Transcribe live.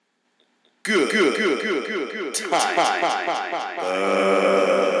Good time.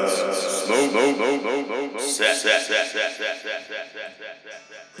 Smoke. Set.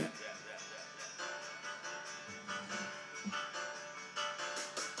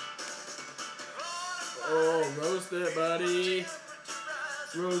 Oh, roast it, buddy.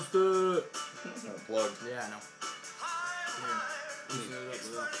 Roast it. Plugged. Yeah, I know. Here, loosen it up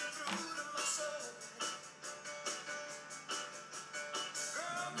with that.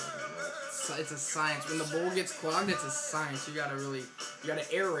 It's a science. When the bowl gets clogged, it's a science. You gotta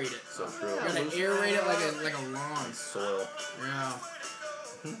aerate it. So true. You gotta aerate it like a lawn. Soil. Yeah.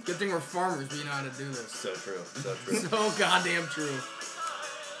 Good thing we're farmers. We know how to do this. So true. So goddamn true.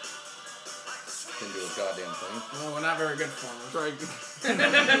 Didn't do a goddamn thing. Well, we're not very good farmers.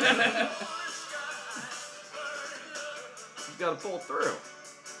 You gotta pull through.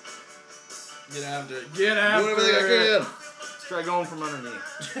 Get after it. Get after Do everything I can. Try going from underneath.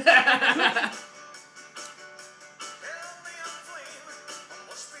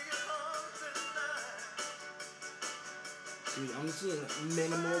 Dude, I'm seeing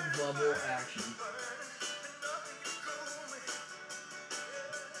minimal bubble action.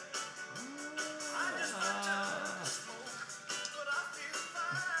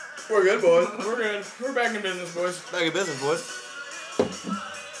 We're good, boys. We're good. We're back in business, boys. Back in business, boys.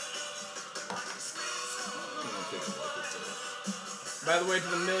 By the way, to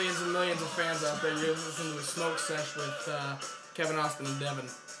the millions and millions of fans out there, you're listening to the Smoke Sesh with Kevin Austin and Devin.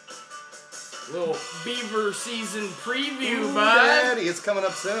 Little Beaver season preview, bud. Daddy, it's coming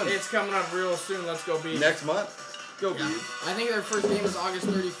up soon. It's coming up real soon. Let's go, Beavers. Next month. Go, Yeah. Beavs. I think their first game is August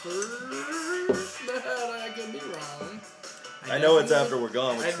 31st, but I could be wrong. I know it's after we're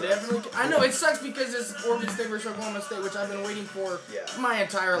gone. Which sucks. I know it sucks because it's Oregon State versus Oklahoma State, which I've been waiting for my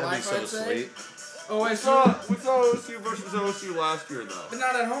entire That'd be life. so I'd say. sweet. We saw OSU versus OSU last year, though. But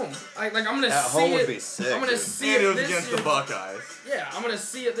not at home. I'm gonna At see home it. would be sick. I'm gonna dude. see And it it was this against year. the Buckeyes. Yeah, I'm gonna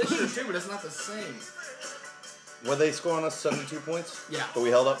see it this year too, but it's not the same. Were they scoring us 72 points? Yeah. But we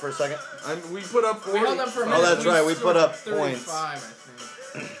held up for a second? We put up 40. We held up for a Oh, minute. that's right, we put up 35, points. I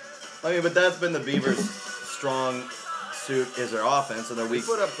think. I mean, but that's been the Beavers' strong suit is their offense, and their We weak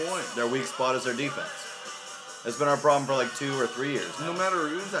put up points. their weak spot is their defense. It's been our problem for like 2 or 3 years now. No matter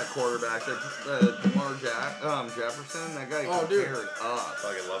who's that quarterback, that Jamar Jefferson, that guy Oh, can dude. tear it up.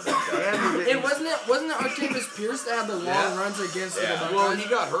 Fucking love that guy. And It wasn't it Artavis Pierce that had the long Yeah. runs against Yeah. the Buckeyes? Well, he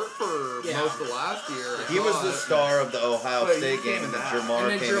got hurt for Yeah. most of last year. He was the star of the Ohio But he State game, came and then back. Jamar And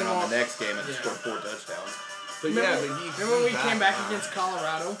then came in on Jamar- the next game and Yeah. scored 4 touchdowns. But Remember, yeah, but remember when we came back now. against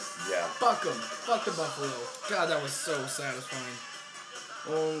Colorado? Yeah. Fuck them. Fuck the Buffalo. God, that was so satisfying.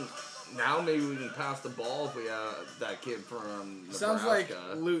 Well, now maybe we can pass the ball if we have that kid from Nebraska. Sounds like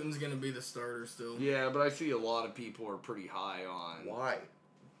Luton's gonna be the starter still. Yeah, but I see a lot of people are pretty high on. Why?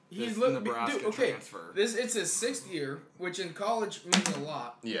 He's This looking Nebraska dude, okay. transfer. It's his 6th year, which in college means a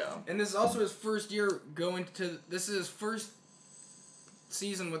lot. Yeah. And this is also his first year this is his first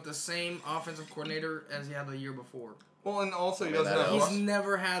season with the same offensive coordinator as he had the year before. Well, and also he I mean, doesn't that have. helps. He's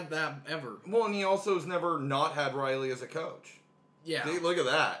never had that ever. Well, and he also has never not had Riley as a coach. Yeah. See, look at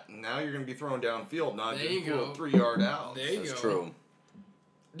that. Now you're going to be throwing downfield, not There just you pull go. it 3 yard out. There you That's go. true.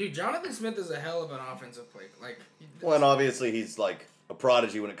 Dude, Jonathan Smith is a hell of an offensive player. Well, and obviously he's like a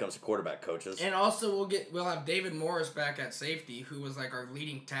prodigy when it comes to quarterback coaches. And also we'll have David Morris back at safety, who was like our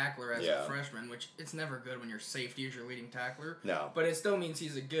leading tackler as a freshman, which it's never good when your safety is your leading tackler. No. But it still means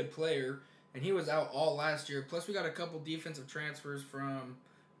he's a good player, and he was out all last year. Plus we got a couple defensive transfers from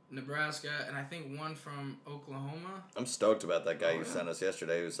Nebraska, and I think one from Oklahoma. I'm stoked about that guy you sent us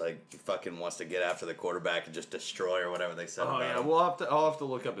yesterday who's like, he fucking wants to get after the quarterback and just destroy or whatever they said Oh, about yeah. him. I'll have to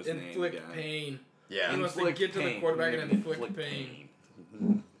look up his name Inflict again. pain. Yeah. He wants to Inflict get to the pain. quarterback and Maybe inflict pain.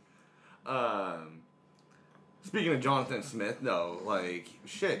 Speaking of Jonathan Smith, though, like,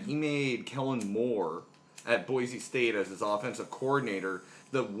 shit, he made Kellen Moore at Boise State as his offensive coordinator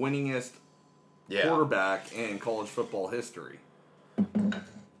the winningest quarterback in college football history.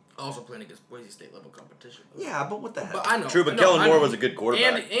 Also playing against Boise State level competition. Yeah, but what the heck? But I know. True, but I know, Kellen I Moore know. was a good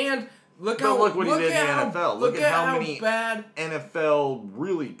quarterback. And look But how look what he did in the at NFL. Look at how many bad.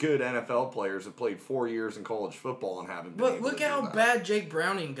 really good NFL players have played 4 years in college football and haven't been But able look to do how that. bad Jake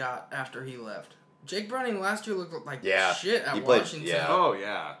Browning got after he left. Jake Browning last year looked like shit at he played- Washington. yeah. Oh,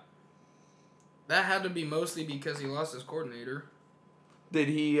 yeah. That had to be mostly because he lost his coordinator. Did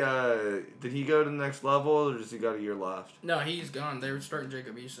he go to the next level, or does he got a year left? No, he's gone. They were starting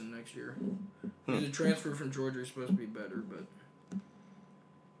Jacob Eason next year. He's a transfer from Georgia. He's supposed to be better, but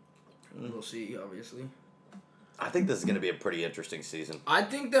we'll see, obviously. I think this is going to be a pretty interesting season. I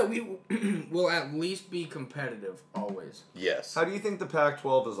think that we will at least be competitive always. Yes. How do you think the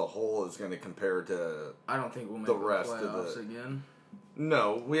Pac-12 as a whole is going to compare to? I don't think we'll make The the rest of playoffs the- again.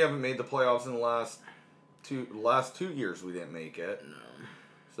 No, we haven't made the playoffs in the last 2 years. We didn't make it. No.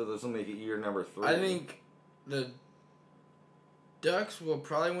 So this will make it year number 3. I think the Ducks will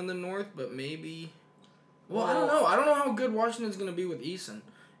probably win the North, but maybe. Well, I don't know. I don't know how good Washington's going to be with Eason,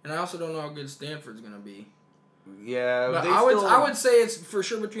 and I also don't know how good Stanford's going to be. Yeah, But they I would say it's for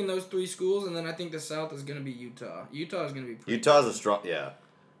sure between those 3 schools, and then I think the South is going to be Utah. Utah is going to be pretty Utah's a strong. Yeah.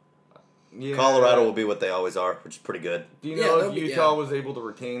 Yeah. Colorado will be what they always are, which is pretty good. Do you Yeah, know they'll if be- Utah yeah. was able to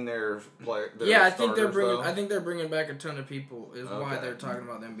retain their player? Their Yeah, I think they're starters, bringing. though? I think they're bringing back a ton of people. Is why Okay. they're talking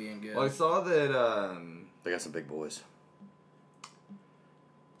about them being good. Well, I saw that They got some big boys.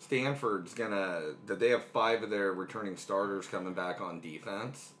 Stanford's that they have 5 of their returning starters coming back on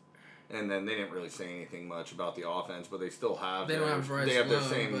defense. And then they didn't really say anything much about the offense, but they still have. They don't have Bryce They have their Love,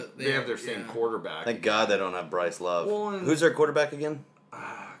 same. but They have their same yeah. quarterback. Thank God they don't have Bryce Love. Well, and- Who's their quarterback again?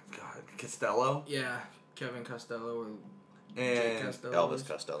 God, Costello Yeah, Kevin Costello or Jake and Costello. Elvis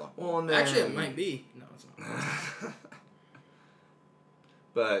Costello. well, and then, Actually, it might be. No, it's not.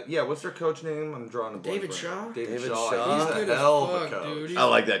 But yeah, what's their coach name? I'm drawing a blank. David right Shaw? now. David David Shaw. Shaw. He's He's a good as hell of a fuck, coach. dude. I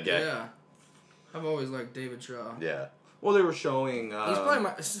like that guy. Yeah. I've always liked David Shaw. Yeah. Well, they were showing. He's probably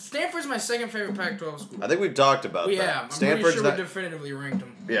my Stanford's my second favorite Pac-12 school. I think we've talked about We that. have. I'm Stanford's pretty sure not, we definitively ranked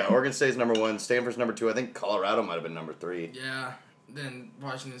them. yeah, Oregon State's number 1. Stanford's number 2. I think Colorado might have been number 3. Yeah. Then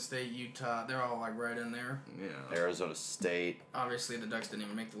Washington State, Utah, they're all like right in there. Yeah. Arizona State. Obviously, the Ducks didn't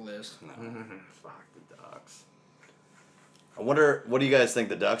even make the list. Fuck the Ducks. I wonder, what do you guys think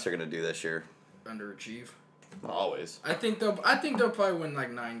the Ducks are going to do this year? Underachieve. Always. I think they'll probably win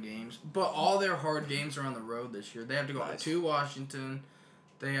like 9 games, but all their hard games are on the road this year. They have to go Nice. to Washington.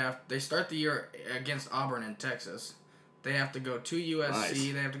 They start the year against Auburn in Texas. They have to go to USC.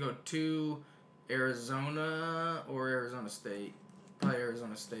 Nice. They have to go to Arizona or Arizona State. Probably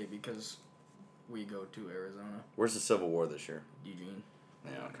Arizona State because we go to Arizona. Where's the Civil War this year? Eugene.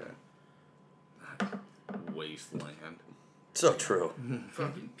 Yeah, okay. Wasteland. So true.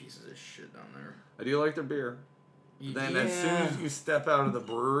 Fucking pieces of shit down there. I do like their beer. Then as soon as you step out of the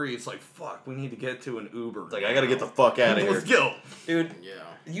brewery, it's like, fuck, we need to get to an Uber. It's like, I got to get the fuck out of here. Let's go. Dude, Yeah.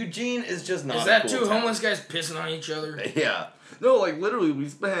 Eugene is just not Is a that cool 2 town. homeless guys pissing on each other? Yeah. No, like literally, we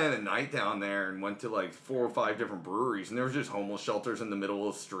spent a night down there and went to like 4 or 5 different breweries, and there was just homeless shelters in the middle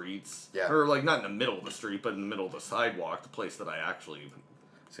of the streets. Yeah. Or like not in the middle of the street, but in the middle of the sidewalk, the place that I actually. I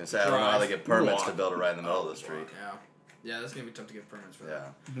was going to say, I don't know how they get permits to build it right in the middle of the street. Yeah. Yeah, that's going to be tough to get permits for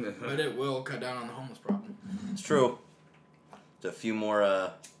that. Yeah. But it will cut down on the homeless problem. It's true. There's a few more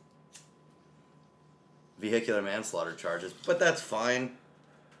vehicular manslaughter charges, but that's fine.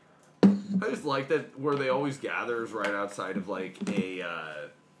 I just like that where they always gather is right outside of like a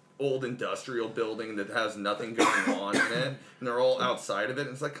old industrial building that has nothing going on in it, and they're all outside of it.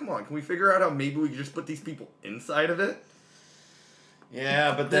 And it's like, come on, can we figure out how maybe we could just put these people inside of it?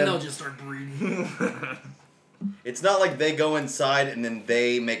 Yeah, but Then then they'll just start breeding. it's not like they go inside and then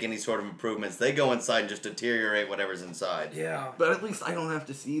they make any sort of improvements. They go inside and just deteriorate whatever's inside. Yeah. But at least I don't have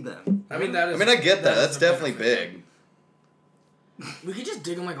to see them. I mean, that is. I mean, I get that. is That's a definitely benefit. big. We could just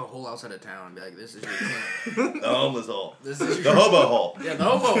dig them like a hole outside of town and be like, this is your camp. The homeless hole. This is The your hobo hole. Yeah, the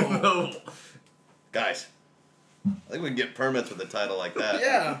hobo hole. No. Guys, I think we can get permits with a title like that.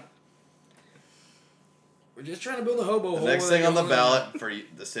 Yeah. We're just trying to build a hobo hole. The next where thing they on the go in. ballot for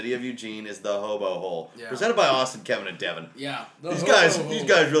the city of Eugene is the hobo hole. Yeah. Presented by Austin, Kevin, and Devin. Yeah. the These hobo guys, hole. these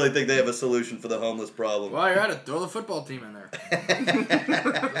guys really think they have a solution for the homeless problem. While you're at it, throw the football team in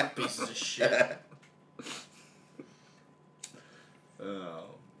there. Those pieces of shit. Oh.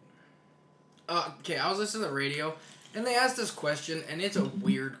 Okay, I was listening to the radio, and they asked this question, and it's a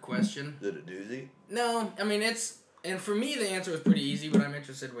weird question. Is it a doozy? No, I mean, and for me, the answer was pretty easy, but I'm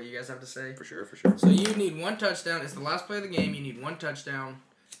interested in what you guys have to say. For sure, for sure. So you need 1 touchdown. It's the last play of the game. You need 1 touchdown.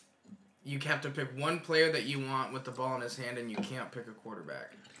 You have to pick 1 player that you want with the ball in his hand, and you can't pick a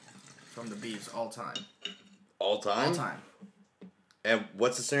quarterback from the Beavs all time. All time? All time. And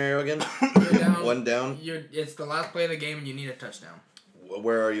what's the scenario again? You're down, 1 down? It's the last play of the game, and you need a touchdown.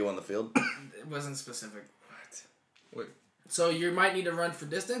 Where are you on the field? It wasn't specific. Wait. So you might need to run for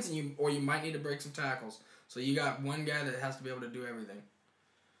distance, or you might need to break some tackles. So you got 1 guy that has to be able to do everything.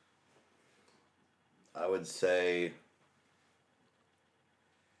 I would say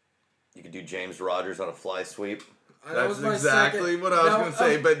you could do James Rodgers on a fly sweep. That That's was my exactly second- what I was Now, going to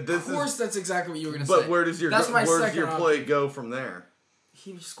say, but this Of course, is... that's exactly what you were going to say. But where does your That's my where's second your option. play go from there?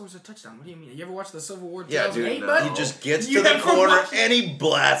 he scores a touchdown. What do you mean? You ever watch the Civil War Yeah, 2008, dude, bud? he just gets You to the never corner watched- and he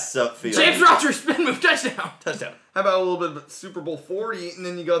blasts upfield. James Rodgers spin move touchdown. Touchdown. How about a little bit of Super Bowl 40, and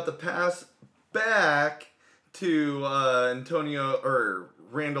then you got the pass back to Antonio or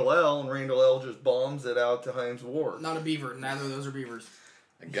Randall L, and Randall L just bombs it out to Hines Ward. Not a beaver. Neither of those are beavers.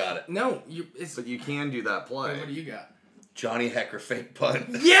 I got it. No, it's. But you can do that play. Wait, what do you got? Johnny Hecker fake punt.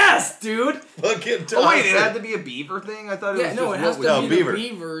 Yes, dude. Fucking Oh wait, it toss had to be a beaver thing? I thought it Yeah, was no, it just has what to No, be beaver. the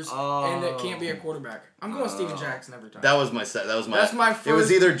Beavers, and it can't be a quarterback. I'm going Steven Jackson every time. That was my set. That was my. That's my It was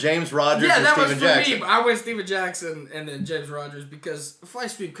first- either James Rodgers Yeah, or that was Steven for Jackson. me. But I went Steven Jackson and then James Rodgers because a fly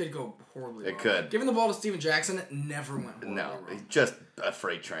sweep could go horribly It wrong. could. Giving the ball to Steven Jackson, it never went horribly No, wrong. he's just a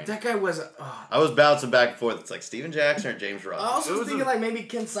freight train. That guy was. I was bouncing back and forth. It's like Steven Jackson or James I Rodgers. also It was was thinking a- like maybe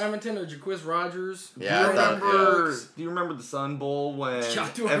Ken Simonton or Jaquiz Rogers. Yeah, I Do you thought- remember? Do you remember the Sun Bowl when Yeah,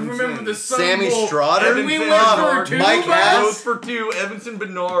 do I Evanson- remember the Sun Sammy Bowl? Strotter? And we Evanson went Bernard, for two, Mike bud? Hass? goes for two. Evanson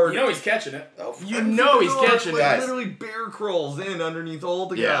Bernard. You know he's catching it. Oh, You Evanson know he's Bernard, catching like, it. Guys. literally bear crawls in underneath all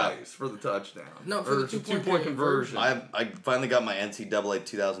the Yeah. guys for the touchdown. No, for Or the it's a two-point conversion. I finally got my NCAA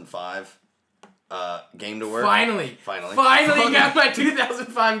 2005 game to work. Finally Finally. got my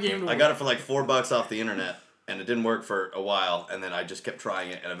 2005 game to I work. got it for like $4 off the internet, and it didn't work for a while. And then I just kept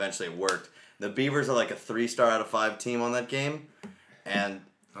trying it, and eventually it worked. The Beavers are like a 3-star out of 5 team on that game, and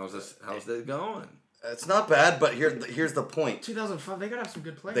How's that going? it's not bad. But here's the point. 2005. They gotta have some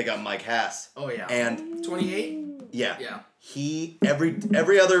good players. They got Mike Hass. Oh yeah. And 28. yeah. Yeah. He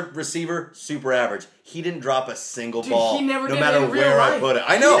every other receiver super average. He didn't drop a single Dude, ball, he never no did matter in real where I life. put it.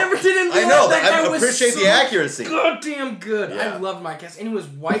 I know. He never did in real I know. life. That I guy was appreciate so the accuracy. Goddamn good. Yeah. I loved Mike Hass, and he was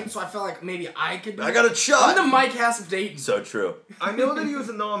white, so I felt like maybe I could. Be I got a shot. I'm the Mike Hass of Dayton. So true. I know that he was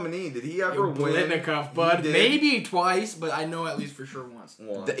a nominee. Did he ever win? Blitnikoff, bud. He did. Maybe twice, but I know at least for sure once.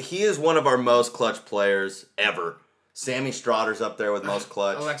 One. He is one of our most clutch players ever. Sammy Strotter's up there with most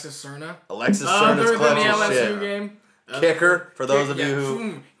clutch. Alexis Cerna. Alexis Other Cerna's than clutch the as LSU shit. game. Kicker, for those of you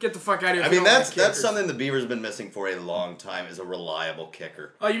who... Get the fuck out of here. I if you mean, don't that's like kickers. something the Beavers have been missing for a long time, is a reliable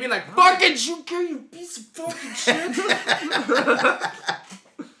kicker. Oh, you mean like fucking shoot care, you piece of fucking shit?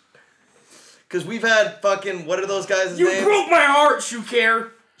 Because we've had fucking... What are those guys' You names? broke my heart, shoot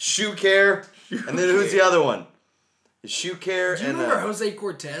care. Shoe Care. And then who's the other one? Shoe Care Do you and... remember Jose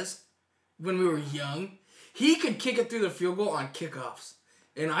Cortez when we were young? He could kick it through the field goal on kickoffs.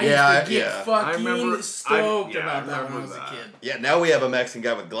 And I used to get yeah. I fucking remember- stoked I about that when I remember was a that. kid. Yeah, now we have a Mexican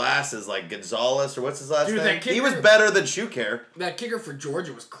guy with glasses like Gonzalez, or what's his last Dude, name? that He was kicker- better than Shoe Care. That kicker for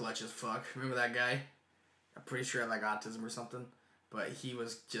Georgia was clutch as fuck. Remember that guy? I'm pretty sure he had like autism or something. But he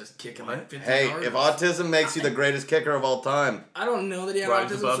was just kicking like 15 Hey, yards. if autism makes you the greatest kicker of all time, I don't know that he had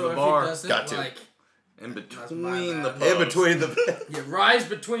Rise autism, above so the if bar. he doesn't, Got to. like, In my between the bad. posts. in between the... you rise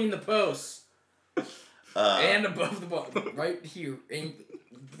between the posts Uh, and above the ball, right here, aim,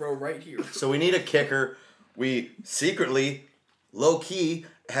 throw right here. So we need a kicker. We secretly, low-key,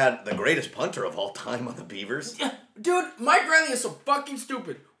 had the greatest punter of all time on the Beavers. Yeah, dude, Mike Riley is so fucking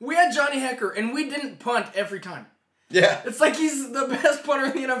stupid. We had Johnny Hecker, and we didn't punt every time. Yeah. It's like he's the best punter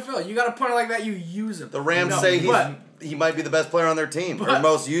in the NFL. You got a punter like that, you use him. The Rams No, say but- he might be the best player on their team, or But-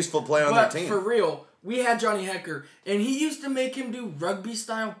 most useful player on their But team. for real, we had Johnny Hecker, and he used to make him do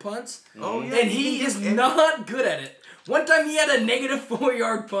rugby-style punts, Oh, yeah, and he is not good at it. One time he had a negative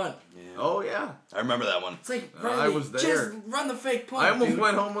 4-yard punt. Oh, yeah. I remember that one. It's like, I Riley, was there. just run the fake punt, I almost dude.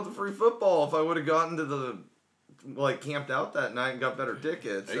 went home with a free football if I would have gotten to the, camped out that night and got better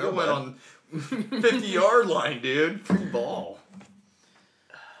tickets. There you I go, went bud. on 50-yard line, dude. Free ball.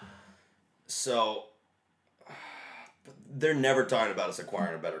 So, they're never talking about us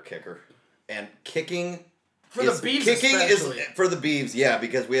acquiring a better kicker. And kicking... For the Beavs Kicking especially. is... For the Beavs, yeah,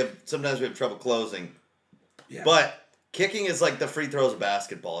 because sometimes we have trouble closing. Yeah. But kicking is like the free throws of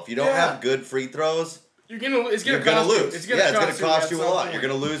basketball. If you don't Yeah. have good free throws... It's gonna You're gonna cost you. lose. It's gonna It's gonna cost cost you at a some lot. point. You're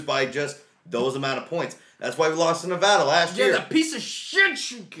gonna lose by just those amount of points. That's why we lost to Nevada last Yeah, year. the piece of shit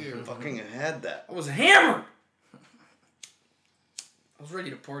shoot care. Fucking had that. I was hammered. I was ready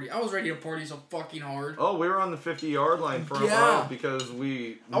to party. I was ready to party so fucking hard. Oh, we were on the 50-yard line front Yeah. row because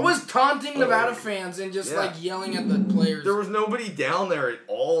we... I was taunting Nevada fans and just Yeah. like yelling at the players. There was nobody down there at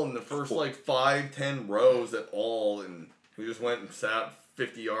all in the first 5-10 rows at all, and we just went and sat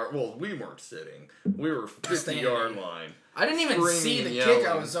 50-yard. Well, we weren't sitting. We were 50-yard line. I didn't even screaming see the and kick. I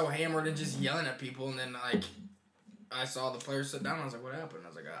yelling. was so hammered and just yelling at people, and then like I saw the players sit down. And I was like, "What happened?" I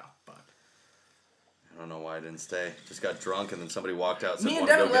was like, "Ah, fuck." I don't know why I didn't stay. Just got drunk and then somebody walked out and said, Me and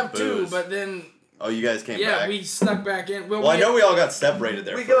 "Want to Devin go left get too, booze?" but then Oh, you guys came yeah, back? we snuck back in. Well, I know we all got separated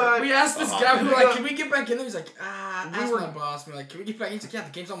there. We for- got- We asked this Uh-huh. guy, we were We like, got- "Can we get back in there?" He's like, "Ah, We ask were- my boss." We're like, "Can we get back?" He's like, "Yeah,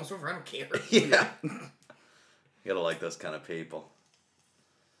 the game's almost over. I don't care." Yeah. You gotta like those kind of people.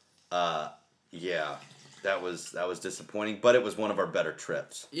 Yeah, that was disappointing, but it was one of our better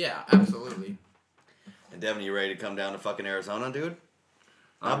trips. Yeah, absolutely. And Devin, you ready to come down to fucking Arizona, dude?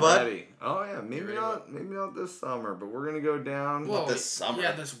 I'm bud? ready. Oh yeah, maybe not this summer, but we're gonna go down. Well, this summer.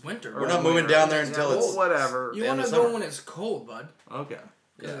 Yeah, this winter. We're not moving down there until it's... whatever. You end want of to go summer. when it's cold, bud. Okay.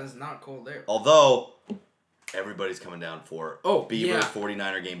 Because it's not cold there. Although, everybody's coming down for Beaver yeah.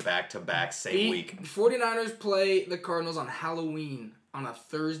 49er game back-to-back same week. 49ers play the Cardinals on Halloween on a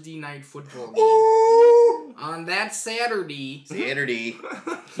Thursday night football game. On that Saturday, Saturday.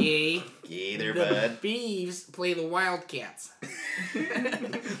 okay, Yeah, there, the bud. Beavs play the Wildcats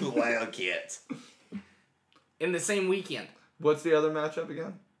The Wildcats. in the same weekend. What's the other matchup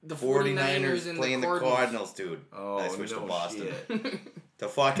again? The 49ers and playing the the Cardinals. Cardinals, dude. Oh, I switched to no Boston. shit. To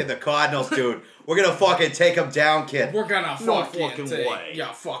fucking the Cardinals, dude. We're gonna fucking take them down, kid. We're gonna No fucking fucking take, way.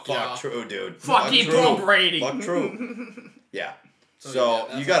 Yeah, fuck Fuck yeah. true, dude. Fuck you, true. Tom Brady. Fuck true. Yeah. So, So, yeah,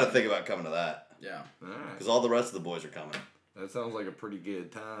 that's you got to think about coming to that. Yeah. Alright. Because all the rest of the boys are coming. That sounds like a pretty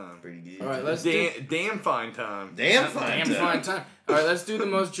good time. Pretty good. All right, let's do. Damn fine time. Damn fine. Damn fine time. All right, let's do the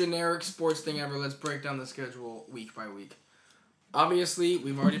most generic sports thing ever. Let's break down the schedule week by week. Obviously,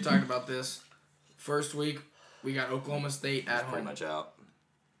 we've already talked about this. First week, we got Oklahoma State at Pretty home. much out.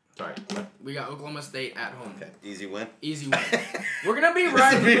 Sorry. We got Oklahoma State at home. Okay. Easy win. Easy win. We're gonna be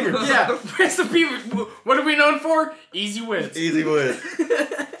right. Yeah, it's the Beavers. What are we known for? Easy wins. Easy win.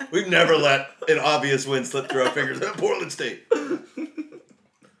 We've never let an obvious win slip through our fingers at Portland State.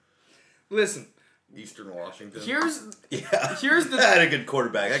 Listen, Eastern Washington. here's Here's the- I had a good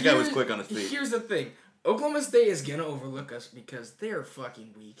quarterback. That guy was here's- quick on his feet. Here's the thing. Oklahoma State is gonna overlook us because they're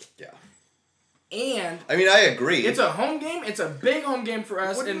fucking weak. Yeah. And I mean, I agree. it's a home game. It's a big home game for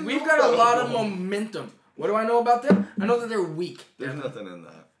us, What do and you we've know got a about lot of Oklahoma? momentum. What do I know about them? I know that they're weak. There's nothing in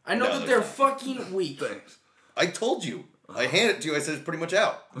that. I know No, that there's they're not. fucking weak. Thanks. I told you. I handed it to you. I said it's pretty much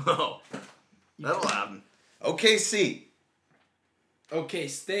out. Oh. That'll happen. OKC. Okay,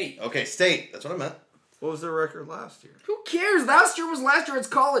 State. Okay, State. That's what I meant. What was their record last year? Who cares? Last year was last year. It's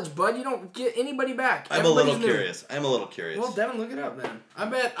college, bud. You don't get anybody back. I'm a little Everybody's new. curious. I'm a little curious. Well, Devin, look it up then.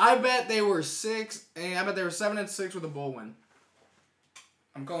 I bet they were 6, and I bet they were 7-6 with a bowl win.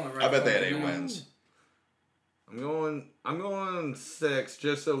 I'm calling it right. I bet they had fucking 8 now. wins. I'm going 6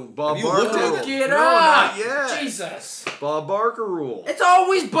 just so Bob Have you Barker. looked at Look it no, up. not yet. Jesus. Bob Barker rule. It's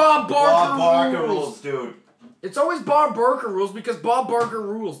always Bob Barker rules. dude. It's always Bob Barker rules because Bob Barker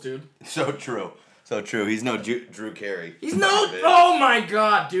rules, dude. So true. So true. He's no Drew Carey. He's no. Oh my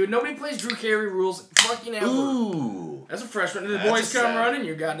god, dude. Nobody plays Drew Carey rules fucking ever. Ooh. As a freshman, did the That's boys a come sad- running?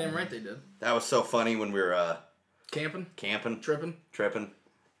 You're goddamn right they did. That was so funny when we were Camping, camping, tripping.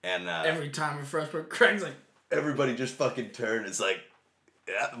 and Every time a freshman, Craig's like, everybody just fucking turned. It's like,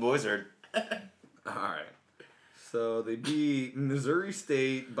 yeah, the boys heard. Alright. So they beat Missouri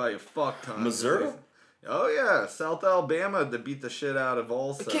State by a fuck ton. Missouri? Oh yeah, South Alabama that beat the shit out of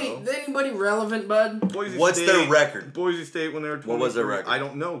also. okay, is anybody relevant, bud? Boise What's State, their record? Boise State when they were 23. What was their record? I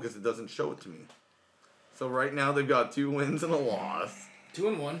don't know because it doesn't show it to me. So right now they've got 2 wins and a loss.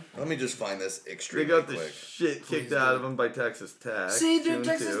 2-1. Let me just find this They extremely got the quick. shit kicked Please out do. of them by Texas Tech. See, dude, 2-2.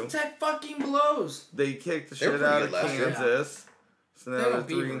 Texas Tech fucking blows. They kicked the They were shit pretty out good of last year. Kansas. So They now don't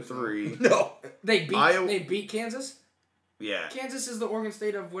they're beat 3 and us, 3. No. They beat Kansas. Yeah. Kansas is the Oregon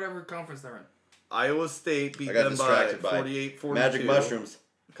State of whatever conference they're in. Iowa State beat I got them by distracted by 48-42. Magic Mushrooms.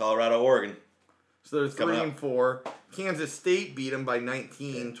 Colorado, Oregon. So they're Coming 3 up. and 4. Kansas State beat them by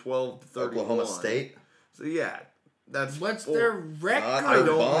 19, 12 to 31. Oklahoma State. So yeah, that's What's bull- their record? I don't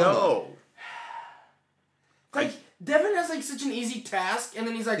Obama. know. Like, Devin has like such an easy task, and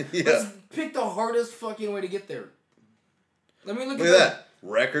then he's like, Yeah. let's pick the hardest fucking way to get there. Let me look Look at that.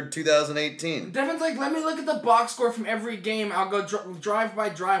 Record 2018. Devin's like, let me look at the box score from every game. I'll go drive by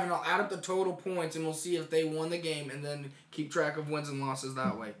drive, and I'll add up the total points, and we'll see if they won the game, and then keep track of wins and losses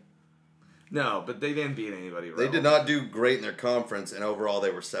that way. No, but they didn't beat anybody. They did not do great in their conference, and overall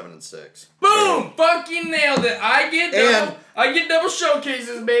they were 7-6. Boom! Fucking nailed it. I get double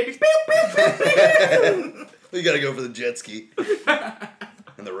showcases, baby. Pew, pew, pew, pew. You gotta go for the jet ski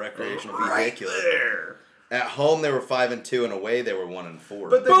and the recreational Right vehicular. there. At home they were 5-2, and away they were 1-4.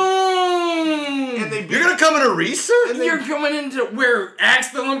 But they, Boom! and they beat You're gonna come in a research? You're coming into where Axe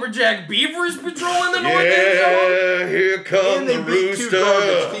the Lumberjack Beaver's patrolling the north end zone? Yeah, here comes and they the beat 2 garbage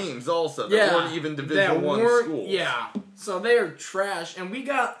rooster. teams also that weren't even Division One schools. Yeah, so they are trash, and we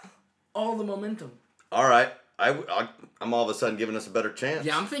got all the momentum. All right, I'm all of a sudden giving us a better chance.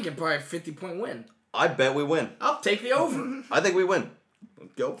 Yeah, I'm thinking probably a 50-point win. I bet we win. I'll take the over. I think we win.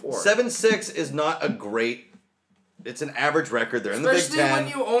 Go for it. 7-6 is not a great. It's an average record. They're in the Big Especially Ten. when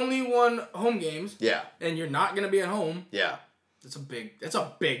you only won home games, Yeah, and you're not going to be at home. yeah. That's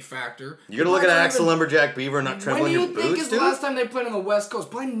a big factor. You're gonna look at Axel Lumberjack Beaver not trembling your boots, When do you think is dude? the last time they played on the West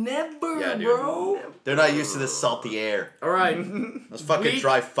Coast? Probably never, Yeah, dude. bro. They're not used to this salty air. All right. Those fucking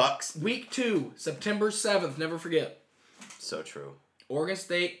dry fucks. Week 2, September 7th. Never forget. So true. Oregon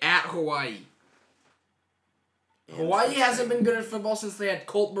State at Hawaii. Hawaii hasn't been good at football since they had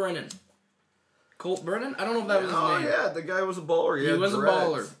Colt Brennan. Colt Brennan? I don't know if that was his name. Oh, yeah, the guy was a baller. He was a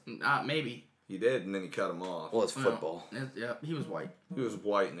baller. Maybe. He did, and then he cut him off. Well, it's football. Yeah, he was white. He was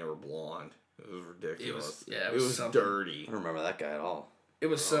white and they were blonde. It was ridiculous. It was something. dirty. I don't remember that guy at all. It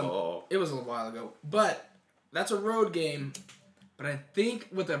was It was a little while ago. But that's a road game. But I think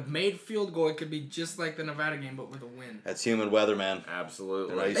with a made field goal, it could be just like the Nevada game, but with a win. That's human weather, man.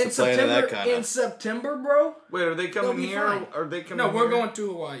 Absolutely. They're not used to playing in that kind in September, bro. Wait, are they coming They'll be here? fine. Are they coming? No, we're here? going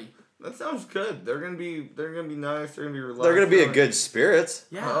to Hawaii. That sounds good. They're gonna be nice. They're gonna be relaxed. They're gonna be in good spirits.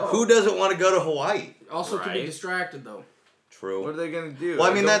 Yeah. Oh. Who doesn't want to go to Hawaii? Also, could be Right. distracted though. True. What are they gonna do? Well,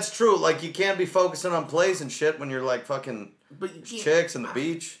 I mean, that's true. Like, you can't be focusing on plays and shit when you're like fucking But you can't. chicks on the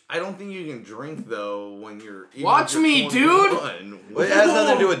beach. I don't think you can drink though when you're. even Watch if you're me, dude! 21. But it has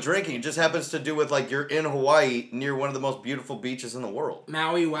nothing to do with drinking. It just happens to do with, like, you're in Hawaii near one of the most beautiful beaches in the world.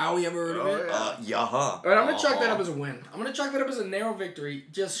 Maui, wow, you ever heard of it? yeah. Yaha. Alright, I'm gonna chalk that up as a win. I'm gonna chalk that up as a narrow victory.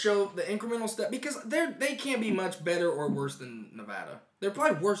 Just show the incremental step because they can't be much better or worse than Nevada. They're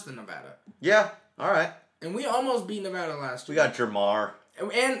probably worse than Nevada. Yeah. All right. And we almost beat Nevada last We year. got Jamar.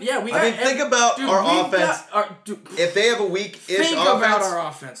 And yeah, we got. I mean, think about our offense. Dude, If they have a weak-ish think offense, about our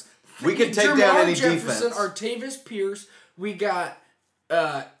offense. we can take Jamar down any Jefferson, defense. Artavis Pierce. We got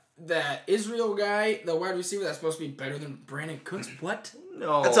that Israel guy, the wide receiver that's supposed to be better than Brandon Cooks. What?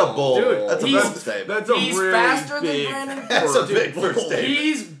 No, That's a bold. Dude, That's a he's- bold statement. That's a He's really faster than big Brandon Cooks. That's a dude. big first statement.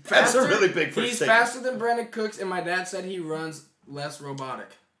 He's That's faster. a really big first He's statement. faster than Brandon Cooks, and my dad said he runs less robotic,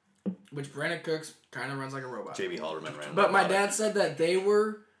 which Brandon Cooks kind of runs like a robot. JB Halderman ran. But my robotic. dad said that they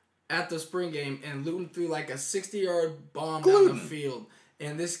were at the spring game and Luton threw like a 60-yard bomb down the field.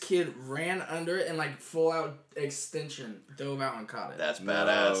 And this kid ran under it and like full out extension dove out and caught it. That's No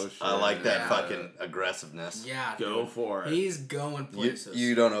badass. shit. I like that Yeah. fucking aggressiveness. Yeah, Go dude. for it. He's going You, places.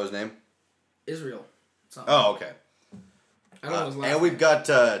 you don't know his name? Israel. Something. Oh, okay. I don't know his last And we've got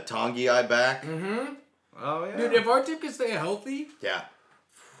Tongi back. Mm-hmm. Oh yeah. Dude, if our team can stay healthy, Yeah.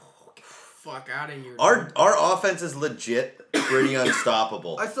 fuck out of here. Our offense is legit pretty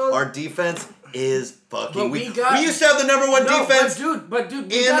unstoppable. I saw- Our defense is fucking But weak. we We used to have the number one No, defense but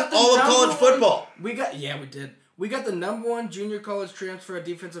dude, we in got the all of number college one- football. We did. We got the number one junior college transfer at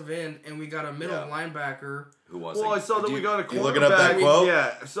defensive end, and we got a middle Yeah. linebacker. Who was Well, it? I saw that Do we you- got a cornerback. You looking up that quote?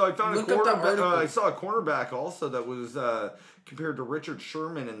 Yeah, so I found a Look up that cornerback. article. I saw a cornerback also that was compared to Richard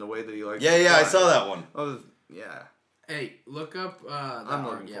Sherman in the way that he likes. Yeah, to yeah, I play. saw that one. Yeah. Hey, look up. I'm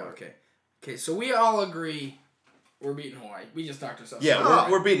looking yeah, for it. okay. Okay, so we all agree we're beating Hawaii. We just talked ourselves. Yeah, out.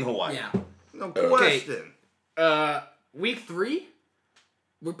 we're beating Hawaii. Yeah. No question. Week 3,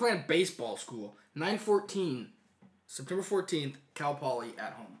 we're playing baseball school. 9/14, September 14th, Cal Poly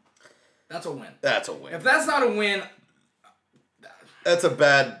at home. That's a win. That's a win. If that's not a win, That's a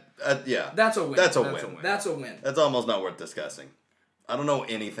bad. Yeah. that's a win. That's a That's win. a win. That's a win. That's almost not worth discussing. I don't know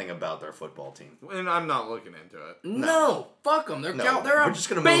anything about their football team. And I'm not looking into it. No, fuck them. They're No, they're we're a just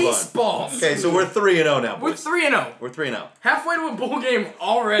gonna move on. baseball. Okay, so we're 3-0 now, We're boys. 3-0. We're 3-0. Halfway to a bowl game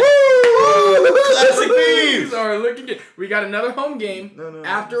already. Classic Beavs! Sorry, looking good. We got another home game No.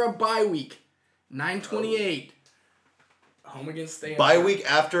 after a bye week. 9/28. Home against Stanford. Bye week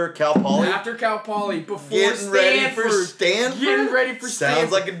after Cal Poly. After Cal Poly, before Getting Stanford. ready for Stanford. Getting ready for Stanford.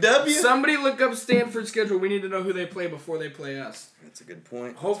 Sounds like a W. Somebody look up Stanford's schedule. We need to know who they play before they play us. That's a good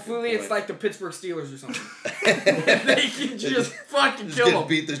point. Hopefully, it's like the Pittsburgh Steelers or something. They can just fucking Just kill get them.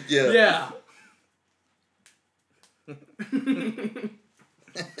 beat the Yeah.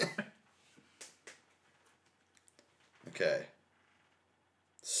 Okay.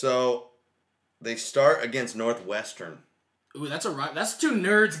 So they start against Northwestern. Ooh, that's That's two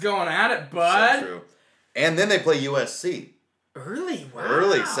nerds going at it, bud. So true. And then they play USC. Early, wow.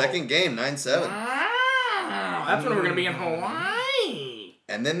 Early, second game, 9-7. Wow. That's when we're gonna be in Hawaii.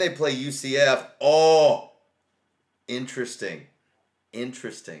 And then they play UCF. Oh, interesting.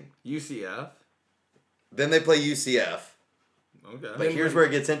 UCF. Then they play UCF. Okay. But here's where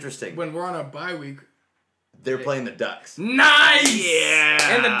it gets interesting. When we're on a bye week. They're playing the Ducks. Nice!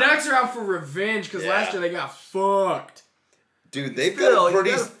 Yeah! And the Ducks are out for revenge because Yeah. last year they got fucked. Dude, they've Still, got a you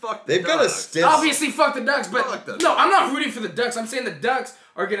pretty. gotta fuck the They've got a Ducks. stiff. Obviously, fuck the Ducks, but Fuck the no, I'm not rooting for the Ducks. I'm saying the Ducks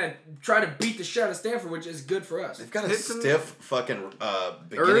are gonna try to beat the shit out of Stanford, which is good for us. They've got a Hit some- stiff fucking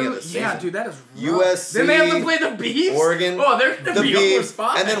beginning of the season. Yeah, dude, that is rough. USC, Then they have to play the Beavs. Oregon, Oh, they're gonna the be Beavs, almost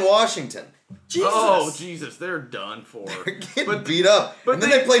 5. and then Washington. Jesus. Oh, Jesus, they're done for. They're getting beat up. but And then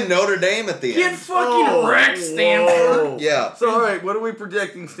they play Notre Dame at the Get end. fucking wrecked, Stanford. Yeah. So, all right, what are we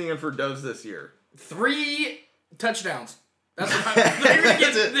predicting Stanford does this year? 3 touchdowns. That's what they're gonna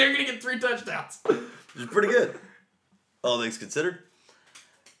get. They're gonna get 3 touchdowns. Which is pretty good. All things considered.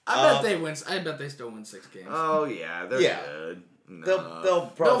 I bet they win. I bet they still win 6 games. Oh, yeah, they're good. No. They'll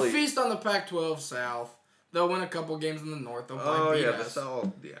probably... They'll feast on the Pac-12 South. They'll win a couple games in the North. They'll probably beat us.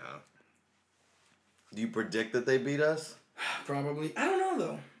 Yeah. Do you predict that they beat us? Probably. I don't know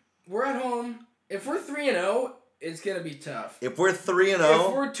though. We're at home. If we're 3-0, it's gonna be tough. If we're 3-0...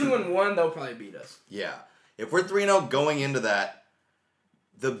 If we're 2-1, they'll probably beat us. Yeah. If we're 3-0 going into that,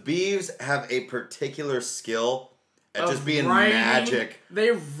 the Beavs have a particular skill at just being magic.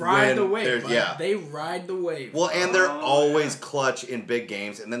 They ride the wave. Yeah. They ride the wave. Well, and they're always clutch in big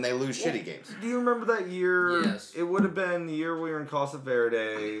games, and then they lose shitty games. Do you remember that year? Yes. It would have been the year we were in Casa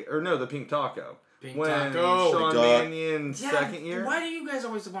Verde, or no, the Pink Taco. Pink when Taco. Sean Mannion's second year. Why do you guys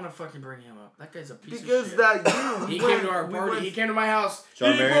always want to fucking bring him up? That guy's a piece of shit. Because that year he came to our party. He came to my house.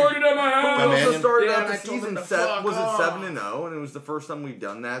 Sean he Marion? partied at my house. We also started Yeah, out and the I told him season to fuck was it off. 7-0, and it was the first time we've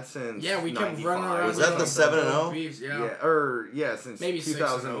done that since. Yeah, we kept running around. Was that the 7-0? Since Maybe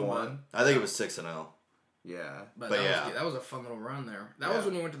 2001. I think it was 6-0. Yeah, But yeah. that was a fun little run there. That was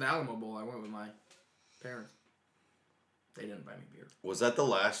when we went to the Alamo Bowl. I went with my parents. They didn't buy me beer. Was that the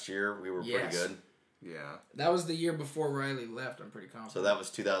last year we were pretty Yes. good? yeah. That was the year before Riley left. I'm pretty confident. So that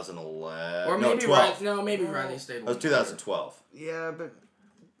was 2011. or maybe 12. maybe Riley stayed. That was 2012. Yeah, but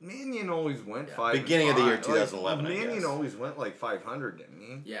Mannion always went Yeah. 5. Beginning of the year 5. 2011, I Mannion guess. always went like 500, didn't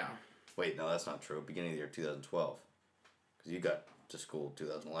he? Yeah. Wait, no, that's not true. Beginning of the year 2012. Because you got to school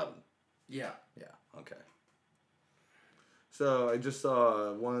 2011. Yeah. Yeah, okay. So I just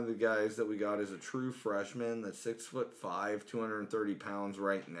saw one of the guys that we got is a true freshman that's 6'5", 230 pounds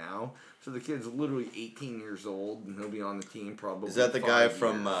right now. So the kid's literally 18 years old, and he'll be on the team probably. Is that the 5 guy years.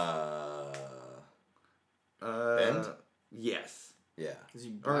 from Bend? Yes. Yeah. Is he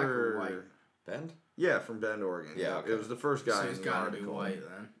black or white? Bend? Yeah, from Bend, Oregon. Yeah, okay. It was the first guy So in he's the got to be article. white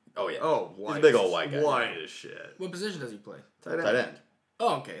then. Oh, yeah. Oh, white. He's a big old white guy. White as shit. What position does he play? Tight end. Tight end.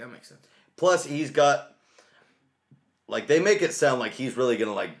 Oh, okay, that makes sense. Plus, he's got... Like, they make it sound like he's really going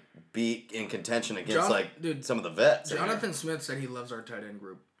to, like, be in contention against, some of the vets. Jonathan Smith said he loves our tight end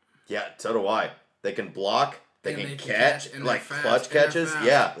group. Yeah, so do I. They can block. They And can they can catch. catch, and like, they're clutch fast, and they're catches. fast.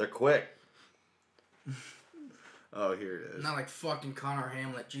 Yeah, they're quick. Oh, here it is. Not like fucking Connor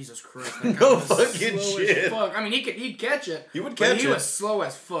Hamlet. Jesus Christ. That guy No was fucking slow shit. As fuck. I mean, he'd catch it. He would but catch he it. was slow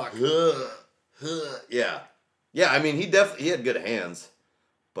as fuck. Yeah. Yeah, I mean, he had good hands.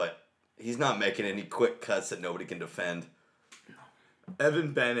 But he's not making any quick cuts that nobody can defend.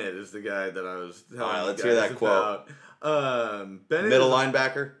 Evan Bennett is the guy that I was telling All right, you let's guys hear that quote. about. Bennett Middle is-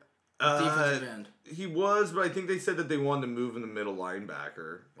 linebacker? Defensive end. He was, but I think they said that they wanted to move in the middle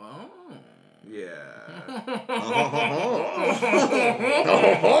linebacker. Oh. Yeah.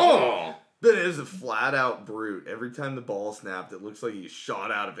 Oh. Bennett is a flat out brute. Every time the ball snapped, it looks like he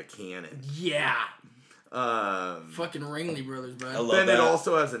shot out of a cannon. Yeah. Fucking Ringley brothers, bud. I love Bennett that.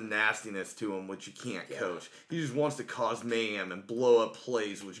 also has a nastiness to him, which you can't coach. He just wants to cause mayhem and blow up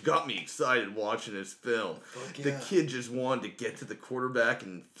plays, which got me excited watching his film. The kid just wanted to get to the quarterback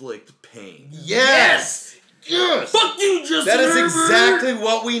and inflict pain. Yes! Yes! Fuck you, Justin That is Herbert! exactly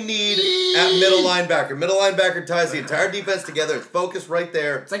what we need at middle linebacker. Middle linebacker ties the entire defense together. It's focused right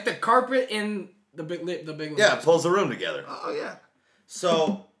there. It's like the carpet in the big Yeah, it pulls the room together. Oh, yeah.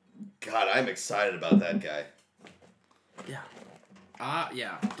 So, God, I'm excited about that guy. Yeah.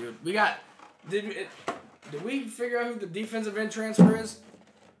 Yeah, dude. We got... Did we figure out who the defensive end transfer is?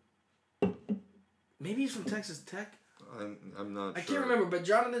 Maybe he's from Texas Tech? I'm not I sure. can't remember, but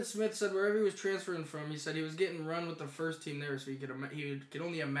Jonathan Smith said wherever he was transferring from, he said he was getting run with the first team there, so he could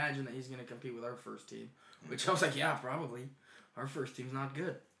only imagine that he's going to compete with our first team. Which I was like, yeah, probably. Our first team's not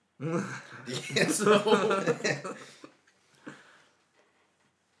good. So...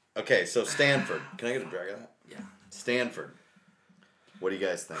 Okay, so Stanford. Can I get a drag of that? Yeah. Stanford. What do you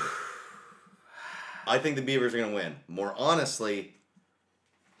guys think? I think the Beavers are going to win. More honestly,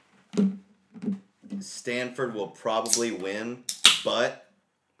 Stanford will probably win, but...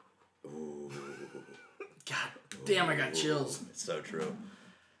 Ooh, God damn, I got chills. it's so true.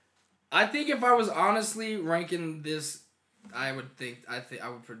 I think if I was honestly ranking this, I would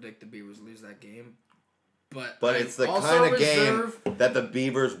predict the Beavers lose that game. But It's the also kind of reserve- game that the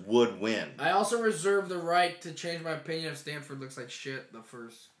Beavers would win. I also reserve the right to change my opinion if Stanford looks like shit the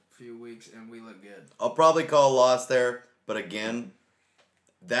first few weeks and we look good. I'll probably call a loss there, but again,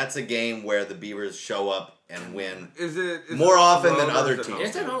 that's a game where the Beavers show up and win. Is it More often than road or other is it teams. home?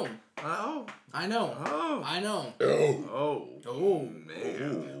 It's at home. Oh. I know. Oh. I know. Oh. Oh.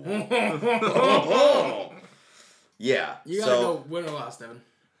 Man. Yeah. You gotta go win or loss, Devin.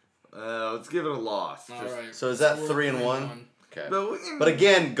 Let's give it a loss. All right. So is that we're 3-1? Okay. But, But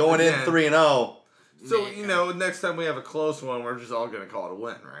again, going in Again. 3-0. so, you know, next time we have a close one, we're just all going to call it a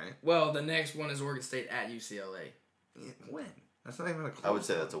win, right? Well, the next one is Oregon State at UCLA. Yeah, win. That's not even a close I would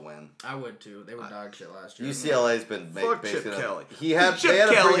say one. that's a win. I would too. They were dog shit last year. UCLA's been Fuck basically. Chip Kelly. They had Chip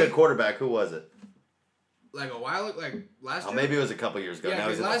a Kelly. pretty good quarterback. Who was it? Like a while, like last year. Oh, maybe it was a couple years ago. Yeah, now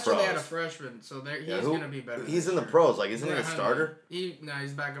he's because in the last year pros. they had a freshman, so he's Yeah, gonna be better. He's this in the year. pros. Like, isn't he a Brett Hundley. starter?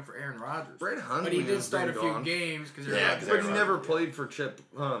 He's back up for Aaron Rodgers. Brett Hundley But he did has start a been few gone. games because Yeah, 'cause But he Aaron never Rodgers, played for Chip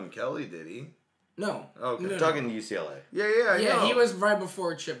Kelly, did he? No. Okay. No, Talking to UCLA. Yeah, I Yeah, know. he was right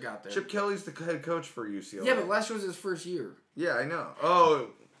before Chip got there. Chip Kelly's the head coach for UCLA. Yeah, but last year was his first year. Yeah, I know. Oh,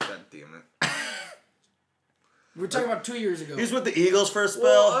 god damn it. We were talking about 2 years ago. He was with the Eagles for a spell.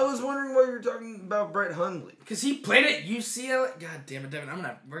 Well, I was wondering why you were talking about Brett Hundley. Because he played at UCLA. God damn it, Devin.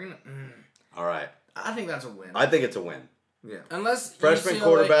 We're gonna. All right. I think that's a win. I think it's a win. Yeah. Unless Freshman UCLA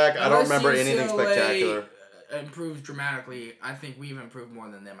quarterback, I don't unless remember anything UCLA spectacular. Improves dramatically. I think we've improved more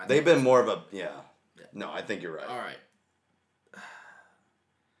than them. I think They've been more of a No, I think you're right. All right.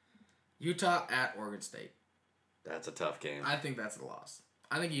 Utah at Oregon State. That's a tough game. I think that's a loss.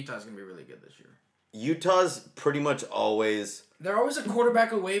 I think Utah's gonna be really good this year. Utah's pretty much always They're always a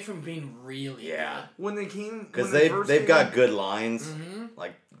quarterback away from being really yeah When they came, because when first they've came got in- good lines.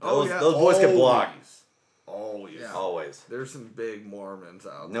 Like Oh, those yeah, those boys can block Always. Yeah. always. There's some big Mormons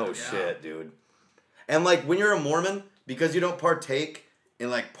out No there. shit, dude. And like when you're a Mormon, because you don't partake in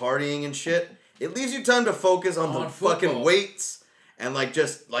like partying and shit, it leaves you time to focus on the On fucking football. weights and like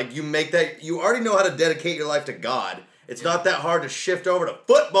just like you make that you already know how to dedicate your life to God. It's not that hard to shift over to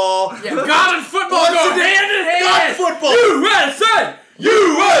football. Yeah, God and football Once go again, hand in hand. God football. USA.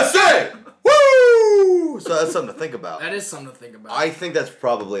 USA! Woo! So that's something to think about. That is something to think about. I think that's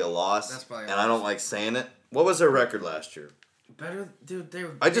probably a loss. That's probably a and I don't loss. like saying it. What was their record last year? Better, dude.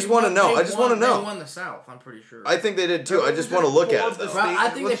 I just wanna know. I just wanna know. They won the South. I'm pretty sure. I think they did too. I just want to look at it though. Well, I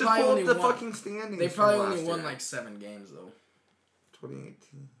think Let's they just probably pull only up the won- fucking standings. they from probably last only won year. like 7 games though.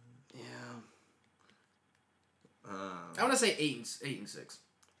 2018. Yeah. I want to say 8-6.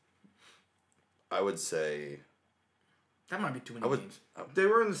 I would say That might be too many I would. games. They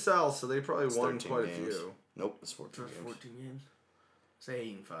were in the South, so they probably It's won 13 quite games. a few. Nope, it's 14 games. 14 games.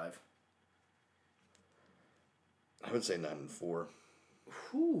 Say 8-5. I would say 9-4.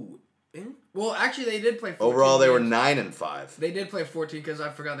 Whew. Well, actually, they did play 14 Overall, they were games. 9-5. They did play 14 because I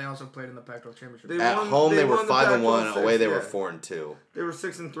forgot they also played in the Pac-12 championship. They At won- home, they were won the 5-1. Pac-12 Away, they yeah. were 4-2 They were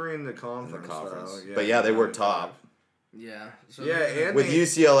 6-3 in the conference. in the conference. though. But yeah, they were 9-5. top Yeah. So Yeah, they- and with they-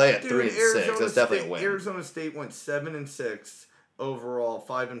 UCLA at Dude, 3-6. Arizona That's definitely State, a win. Arizona State went 7-6 overall,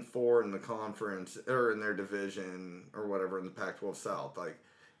 5-4 in the conference or in their division or whatever in the Pac-12 South. Like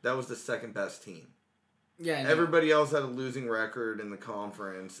that was the second best team. yeah. I know. Everybody else had a losing record in the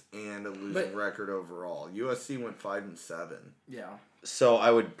conference and a losing But- record overall. USC went 5-7. Yeah. So I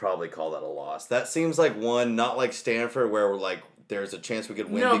would probably call that a loss. That seems like one, not like Stanford, where we're like there's a chance we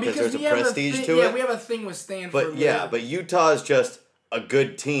could win No, because there's a we have prestige thing, to yeah, it. we have a thing with Stanford. But yeah, where- but Utah is just a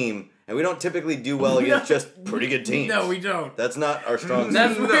good team, and we don't typically do well against just pretty good teams. No, we don't. That's not our strong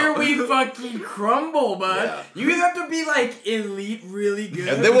That's suit. where we fucking crumble, bud. Yeah. You have to be like elite, really good,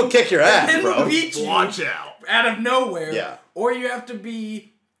 And then we'll kick your ass, and bro. we'll beat you out. out of nowhere. Yeah. Or you have to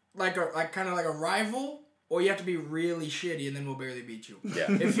be like kind of like a rival, or you have to be really shitty, and then we'll barely beat you.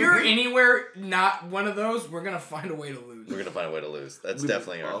 Yeah. If you're anywhere not one of those, we're gonna find a way to lose. We're gonna find a way to lose. That's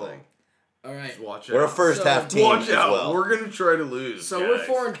definitely our Oh. thing. All right. Watch out. We're a first So- half team Watch as out. well. We're gonna try to lose. So guys.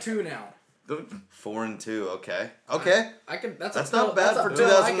 we're 4-2 now. 4-2. Okay. Okay. I can. That's That's a pill, not bad that's a for pill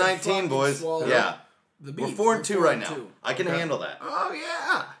I can 2019, fucking boys. swallow. Yeah. The We're beef. 4-2 right now. 4-2. I can handle that. Oh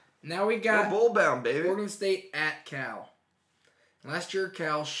yeah. Now we We're got bowl bound, baby. Oregon State at Cal. Last year,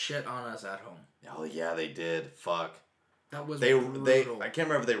 Cal shit on us at home. Oh yeah, they did. Fuck. That was They brutal. I can't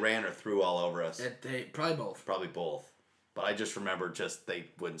remember if they ran or threw all over us. They probably both. Probably both. But I just remember just they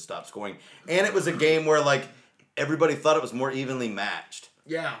wouldn't stop scoring. And it was a game where like everybody thought it was more evenly matched.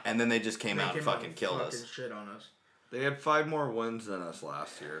 Yeah. And then they just came They out and came out fucking killed fucking us. shit on us. They had 5 more wins than us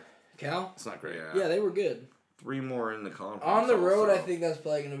last year. Cal? It's not great. Yeah, they were good. 3 more in the conference. On the road, also. I think that's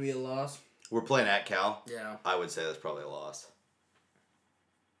probably going to be a loss. We're playing at Cal. Yeah. I would say that's probably a loss.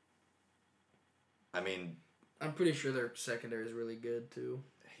 I mean, I'm pretty sure their secondary is really good, too,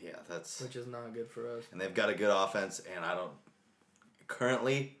 yeah, that's which is not good for us. and they've got a good offense and I don't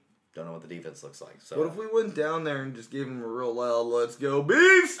currently Don't know what the defense looks like. So What if we went down there and just gave them a real loud "Let's go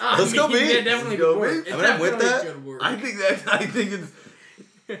Beefs"? Let's go, Beefs. It definitely Let's go, could work. Beefs. It I mean, I'm with definitely that. could work. I think it's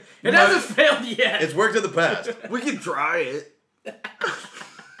It hasn't failed yet. it's worked in the past. we could try it.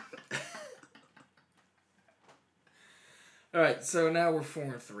 All right, so now we're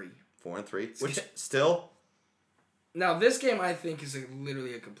 4-3. 4-3, which still. Now this game I think is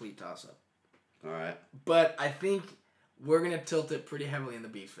literally a complete toss-up, All right. but I think we're gonna tilt it pretty heavily in the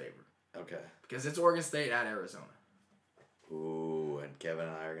Beefs' favor Okay. because it's Oregon State at Arizona Ooh, and Kevin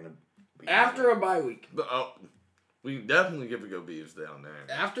and I are gonna. Be after a bye week. But, we definitely give it go Beefs down there.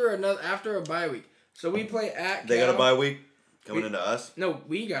 After a bye week, so we play at. They got a Cal. bye week coming into us. No,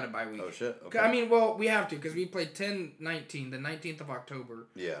 we got a bye week. Oh shit. Okay. I mean, well, we have to because we play 10-19, the 19th of October.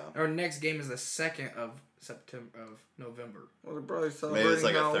 Yeah. Our next game is the 2nd of November. Well, they're probably Maybe celebrating it's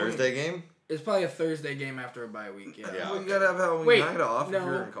like a Halloween. Thursday game. It's probably a Thursday game after a bye week. Yeah. Yeah. Well, you gotta have Halloween Wait, night off if no.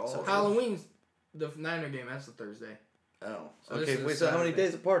 you're in college. Halloween's the Niner game. That's the Thursday. Oh. So this Okay. is Wait. So how many Saturday.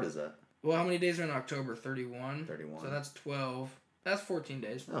 days apart is that? Well, how many days are in October? 31. 31. So that's 12. That's 14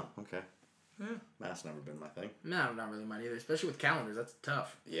 days. Oh. Okay. Yeah. Math's never been my thing. No, not really mine either. Especially with calendars. That's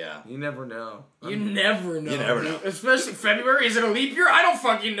tough. Yeah. You never know. You never know. You never know. Especially February. Is it a leap year? I don't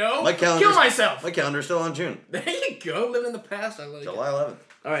fucking know. My calendar's Kill myself. My calendar's still on June. There you go. Living in the past. I like it. July 11th.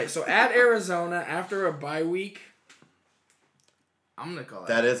 All right. So at Arizona, after a bye week, I'm going to call it.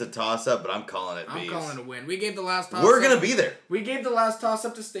 That is a toss up, but I'm calling it. I'm Bees. calling it a win. We gave the last toss We're gonna be there. We gave the last toss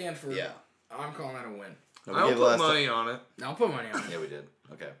up to Stanford. Yeah. I'm calling that a win. No, we I'll gave put last money on it. I'll put money on it. Yeah, we did.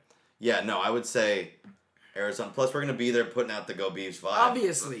 Okay. Yeah, no, I would say Arizona. Plus, we're gonna be there putting out the Go Beavs vibe.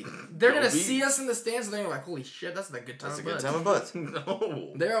 Obviously. They're Go going to Beavs. see us in the stands and they're like, holy shit, that's a good time. That's a of good buzz. time of buzz.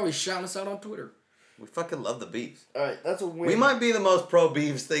 No. They're always shouting us out on Twitter. We fucking love the Beavs. All right, that's a win. We might be the most pro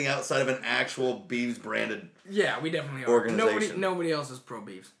Beavs thing outside of an actual Beavs branded. Yeah, we definitely are. Organization. Nobody else is pro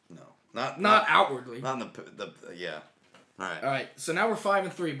beefs. No, not Not outwardly. Not in the yeah. All right. All right, so now we're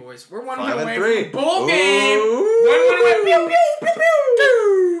 5-3, boys. We're 1 win 5 and away 3. from the bowl Ooh. game. 1 win away. Pew, pew, pew,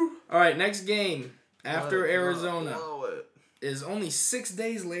 pew. All right, next game after Arizona Blow it. is only 6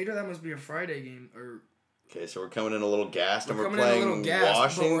 days later. That must be a Friday game. Or Okay, so we're coming in a little gassed and we're coming in a playing little gas,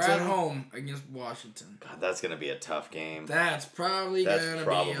 Washington. but we're at home against Washington. God, that's gonna be a tough game. That's probably That's gonna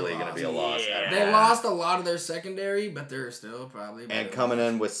probably be gonna be a loss. Yeah. at They home. lost a lot of their secondary, but they're still probably. And coming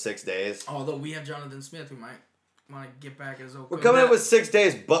in with 6 days. Although we have Jonathan Smith, who might want to get back as We're coming in with 6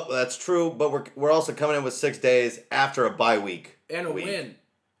 days, but that's true. But we're also coming in with 6 days after a bye week and a week. win.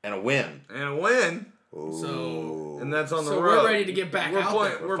 And a win. And a win. So- And that's on the So road. we're ready to get back out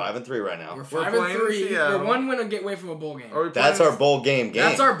there. We're 5-3 right now. We're We're 5 playing and 3. Seattle. We're 1 win get away from a bowl game. Are we That's playing- our bowl game.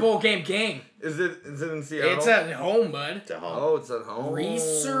 That's our bowl game. Is it in Seattle? It's at home, bud. It's at home. Oh, it's at home.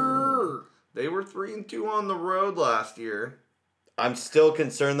 Reeser. They were 3-2 on the road last year. I'm still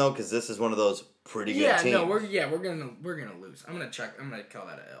concerned though because this is one of those pretty good Yeah, teams. no, we're gonna lose. I'm gonna call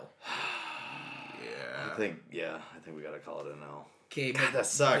that a L. I think we gotta call it an L. Okay, God, but that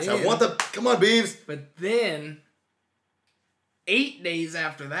sucks. I then- want the come on, Beavs. But then, 8 days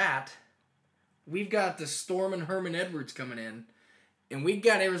after that, we've got the Storm and Herman Edwards coming in. And we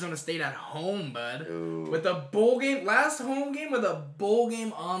got Arizona State at home, bud. Ooh. With a bowl game, last home game with a bowl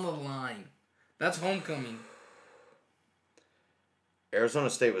game on the line. That's homecoming. Arizona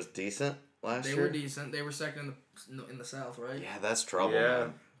State was decent last They year. were decent. They were second in the South, right? Yeah, that's trouble, Yeah.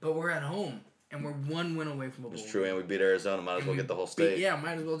 man. But we're at home, and we're 1 win away from a bowl. It's true, and we beat Arizona. Might as And well we get the whole beat- state. Yeah,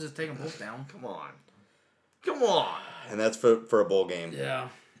 might as well just take them both down. Come on. Come on. And that's for a bowl game. Yeah.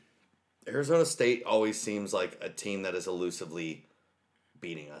 Arizona State always seems like a team that is elusively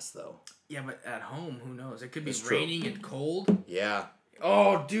beating us, though. Yeah, but at home, who knows? It could be That's true. raining and cold. Yeah,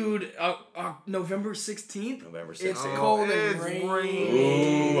 Oh, dude, November 16th? November 16th. It's cold and it's rainy.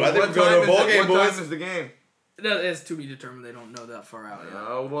 Ooh, I think What we're going to a time is bowl it? game, What boys. time is the game? No, it's to be determined. They don't know that far out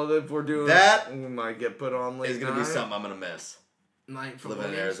yet. Well, if we're doing That we might get put on late It's gonna be night. something I'm gonna miss. Night for Living in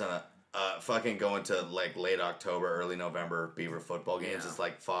bowl games. Arizona, fucking going to like late October, early November Beaver football games. Yeah. It's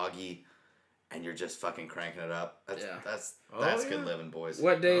like foggy, and you're just fucking cranking it up. That's Yeah. that's Oh, that's yeah. good living, boys.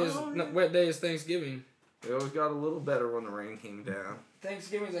 What day is Oh, yeah. what day is Thanksgiving? We always got a little better when the rain came down.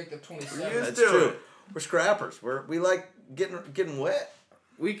 Thanksgiving's like the 27th. Yeah. That's do true. it. We're scrappers. We like getting wet.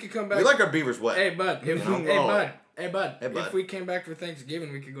 We could come back. We like our beavers wet. Hey, bud. If, You know? hey, bud. Hey, bud. Hey, bud. If we came back for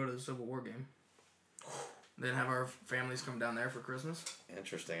Thanksgiving, we could go to the Civil War game. Then have our families come down there for Christmas.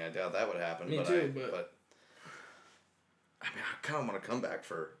 Interesting. I doubt that would happen. Me but too, I, but- I mean, I kind of want to come back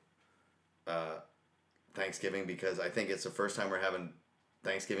for Thanksgiving because I think it's the first time we're having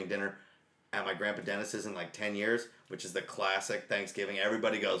Thanksgiving dinner at my grandpa Dennis's in like 10 years, which is the classic Thanksgiving.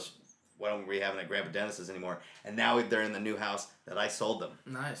 Everybody goes why don't we have it at Grandpa Dennis's anymore? And now they're in the new house that I sold them.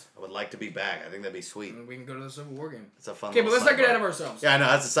 Nice. I would like to be back. I think that'd be sweet. And we can go to the Civil War game. It's a fun. Okay, but let's not get ahead of ourselves. Yeah, I know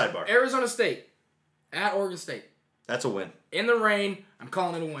that's a sidebar. Arizona State at Oregon State. That's a win. In the rain, I'm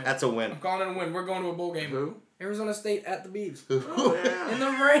calling it a win. That's a win. I'm calling it a win. We're going to a bowl game. Who? Arizona State at the Beavs. Oh, yeah. In the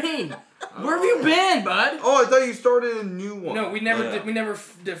rain. Where have you been, bud? Oh, I thought you started a new one. No, we never Yeah. did. We never.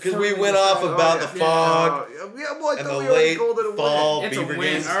 Because we went off about the fog Yeah, well, I and thought the we already late called it a fall win. It's a Beaver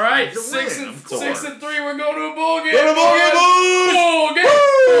win. games. All right, It's a 6 win. and It's a 6 win. and 3. We're going to a bowl game. Go to bowl game, boys! Bowl game.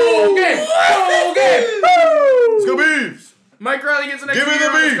 Bowl game. Bowl game. Let's go Beavs! Mike Riley gets an Give extra me year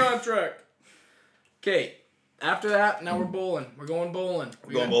the on his beef. contract. Okay. After that, now we're bowling. We're going bowling.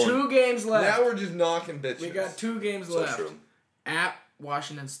 We Going got bowling. 2 games left. Now we're just knocking bitches. We got 2 games So left. true. At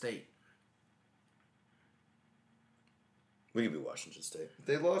Washington State. We could be Washington State.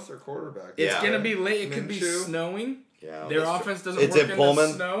 They lost their quarterback. It's Yeah. going to be late. It could be Minshew. snowing. Yeah. Their that's true. offense doesn't It's work in in Pullman?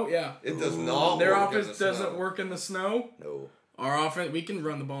 the snow. Yeah. It does not. Their work in offense the doesn't snow. work in the snow. No. Our offense, we can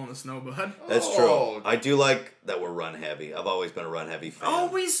run the ball in the snow, bud. That's Oh. true. I do like that we're run heavy. I've always been a run heavy fan.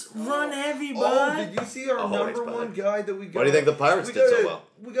 Always run heavy, Oh, bud. did you see our Always, number bud. one guy that we got? Why do you think the Pirates we did so got a- well?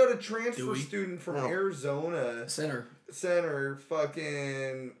 We got a transfer Do we? student from No. Arizona Center. center.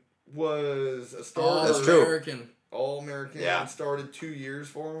 Fucking was a All starter. That's true. American. All-American. Yeah. Started 2 years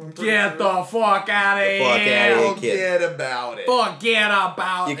for him. I'm pretty Get sure. the fuck out of The fuck here. outta here. kid. Forget about it. Forget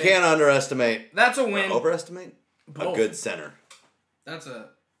about You it. can't underestimate That's a or win. overestimate a Both. good center. That's a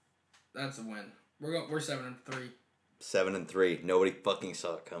win. We're 7 and 3. 7 and 3. Nobody fucking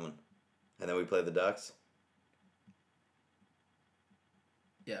saw it coming. And then we play the Ducks.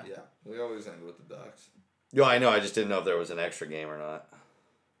 Yeah. Yeah, we always end with the Ducks. Yeah, I know. I just didn't know if there was an extra game or not.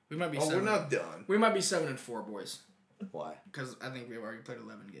 We might be Oh, 7. we're not done. We might be 7 and 4, boys. Why? Because I think we've already played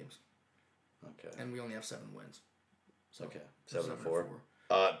 11 games Okay. and we only have 7 wins. So Okay. we're 7 and 4.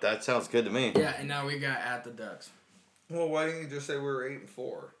 That sounds good to me. Yeah, and now we got at the Ducks. Well, why didn't you just say we were 8 and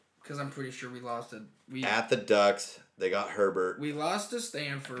 4? Because I'm pretty sure we lost to At the Ducks, they got Herbert. we lost to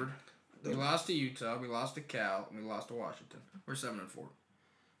Stanford, we lost to Utah, we lost to Cal, and we lost to Washington. We're 7 and 4.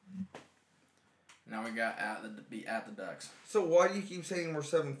 Now we got at the Ducks. So why do you keep saying we're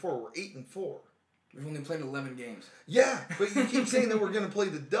 7-4? We're 8 and 4. We've only played 11 games. Yeah, but you keep saying that we're gonna play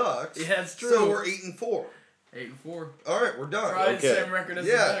the Ducks. Yeah, it's true. So we're 8 and 4. 8 and 4. All right, we're done. Probably Okay. the same record as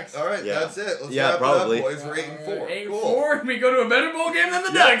the Yeah. Ducks. All right, Yeah. that's it. Let's Yeah, wrap probably. it up, boys. We're 8 and 4. 8 and Cool. 4. We go to a better bowl game than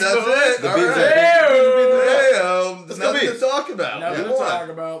the Yeah, Ducks. that's boys. it. The All Beavs right. are- Hey, Let's go nothing to Beavs. talk about. Nothing Come to on. talk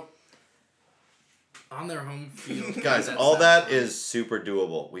about. On their home field. Guys, That's all sad. that is super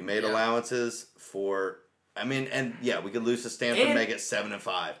doable. We made Yeah. allowances for. I mean, and yeah, we could lose to Stanford and And- make it 7 and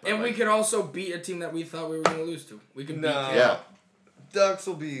 5. but And we like, could also beat a team that we thought we were going to lose to. We could beat No. Cal. Yeah. Ducks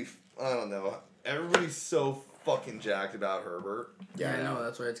will be. I don't know. Everybody's so fucking jacked about Herbert. Yeah, I Yeah. know.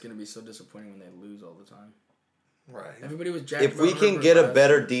 That's why it's going to be so disappointing when they lose all the time. Right. Everybody was jacked If we about can Herbert get a last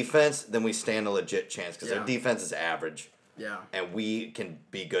better year. defense, then we stand a legit chance because Yeah. their defense is average, Yeah, and we can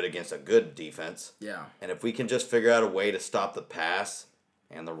be good against a good defense. yeah. And if we can just figure out a way to stop the pass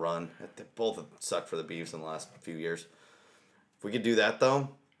and the run, they both have sucked for the Beavs in the last few years. If we could do that,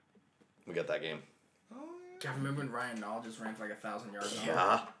 though, we got that game. God, remember when Ryan Nall just ran for like 1,000 yards?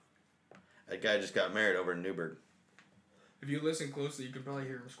 Yeah. That guy just got married over in Newburgh. If you listen closely, you could probably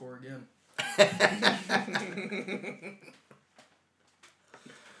hear him score again.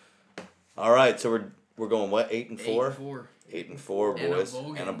 All right, so we're going what, 8 and 4? 8-4. 8 and 4, And a boys, bowl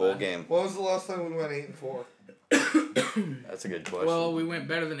and game, a bowl bud. game. When was the last time we went 8 and 4? That's a good question. Well, we went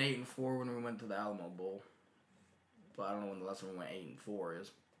better than 8-4 when we went to the Alamo Bowl. But I don't know when the last time we went 8-4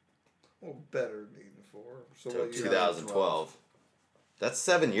 is. Well, better than 8 and 4. So So what year? 2012. That's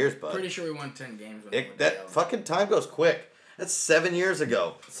 7 years, bud. Pretty sure we won 10 games. When we went to the That Alamo. fucking time goes quick. That's 7 years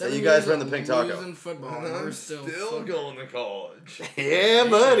ago. So 7 you guys years were in the of Pink Taco. losing football, And and we're I'm still, still fucking- going to college. Yeah,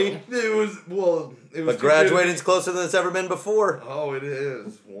 buddy. It was it was. But graduating's closer than it's ever been before. Oh, it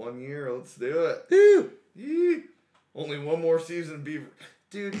is 1 year. Let's do it. Woo. Yee. Only one more season, Beaver.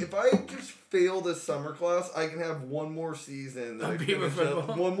 Dude, if I just fail this summer class, I can have one more season. That Of I Beaver finish up-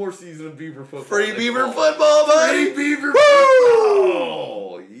 football? One more season of Beaver football. Free They Beaver call it. football, buddy. Free Beaver Woo!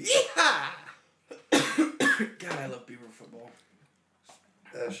 football. Yeah. God, I love Beaver football.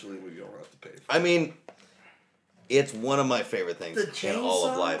 Actually, we don't have to pay for I mean, it's one of my favorite things in all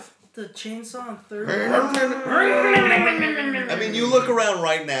of life. The chainsaw on third. I mean, you look around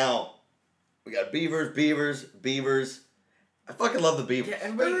right now. We got beavers. I fucking love the beaver. Yeah, it.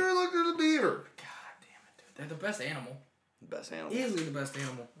 everybody. Better look at the beaver. God damn it, dude. They're the best animal. Best animal. Easily the best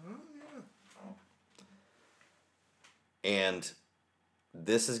animal. And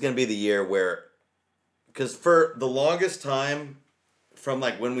this is going to be the year where, because for the longest time, from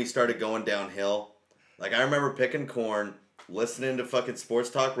like when we started going downhill, like I remember picking corn, listening to fucking sports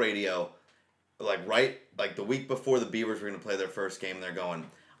talk radio, like the week before the Beavers were gonna play their first game, and they're going,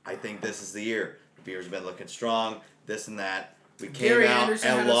 I think this is the year. The Beavers have been looking strong, this and that. We came Gary out Anderson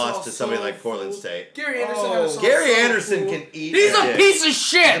and had us all lost to somebody so like Portland fooled. State. Gary Anderson had us all Gary so Anderson fooled. can eat. He's a dick. piece of He's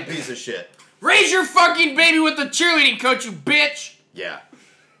shit. a piece of shit. Raise your fucking baby with the cheerleading coach, you bitch. Yeah.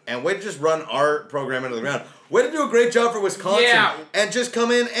 And way to just run our program into the ground. Way to do a great job for Wisconsin. Yeah. And just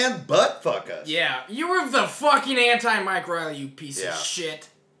come in and butt fuck us. Yeah, you were the fucking anti-Mike Riley, you piece Yeah. of shit.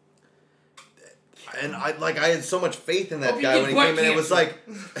 And I had so much faith in that Hope you guy get when he butt came in. It was cancer.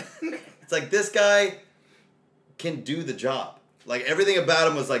 like, it's like this guy can do the job. Like everything about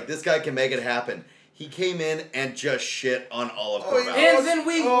him was like, this guy can make it happen. He came in and just shit on all of Corvallis. And then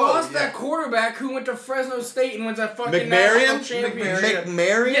we lost that quarterback who went to Fresno State and was a fucking national championship.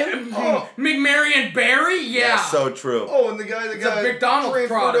 McMarion? Yeah, McMarion Barry? Yeah. So true. Oh, and the guy that It's a got McDonald's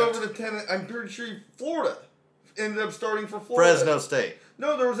transferred product. over to Tennessee, I'm pretty sure Florida. Ended up starting for Florida. Fresno State.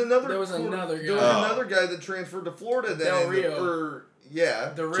 No, there was another. There was another There was guy. another guy that transferred to Florida. Then Del ended- Rio. or- yeah.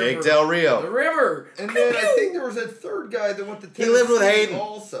 The river. Jake Del Rio. The river. And then I think there was a third guy that went to Tennessee. He lived with Hayden.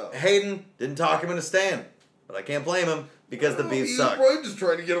 Also. Hayden didn't talk him into staying. But I can't blame him because the He Beavs was suck. probably just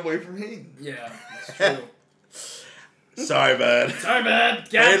trying to get away from Hayden. Yeah, it's true. Sorry, bud. Sorry, bud.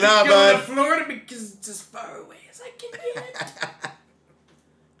 Hey, Got nah, to go to bud. Florida because it's as far away as I can get.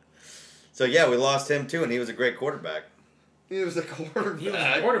 So yeah, we lost him too, and he was a great quarterback. He was a quarterback. He was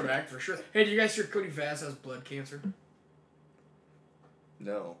a quarterback for sure. Hey, did you guys hear Cody Vaz has blood cancer?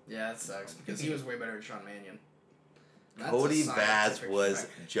 No. Yeah, that sucks because he was way better than Sean Mannion. That's Cody a Vaz scientific was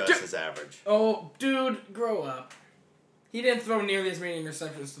fact. just Dude. as average. Oh, dude, grow up. He didn't throw nearly as many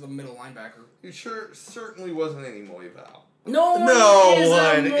interceptions to the middle linebacker. He certainly wasn't any Moival. No one No is,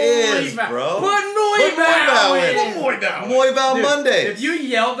 one a is, Moival. bro. Put Put Moival Moival in. in. Put Moival in. Moival Dude, Monday. If you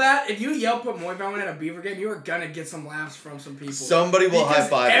yell put Moival in at a Beaver game, you are gonna get some laughs from some people. Somebody will Because high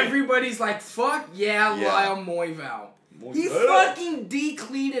five you. everybody's like, fuck yeah, Yeah. Lyle Moival. He Moival. fucking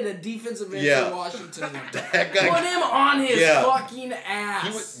decleated a defensive end Yeah. for Washington. That guy. Put him on his Yeah. fucking ass.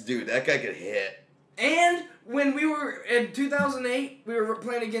 He was, dude, that guy could hit. And when we were in 2008, we were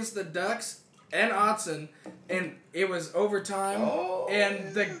playing against the Ducks and Autzen, and it was overtime. Oh.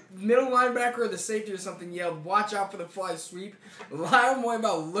 And the middle linebacker or the safety or something yelled, "Watch out for the fly sweep." Lyle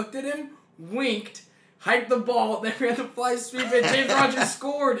Moival looked at him, winked, hiked the ball, then ran the fly sweep, and James Rogers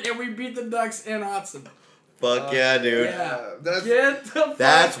scored, and we beat the Ducks and Autzen. Fuck yeah, dude. Yeah. That's Get the fuck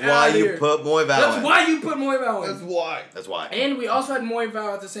That's why outta you here. put Moival That's in. why you put Moival in. that's why. That's why. And we also had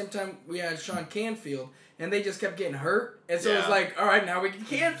Moival at the same time we had Sean Canfield, and they just kept getting hurt. And so it was Yeah. like, all right, now we get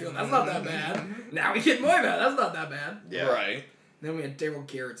Canfield. That's not that bad. Now we get Moival. That's not that bad. Yeah. Right. Then we had Daryl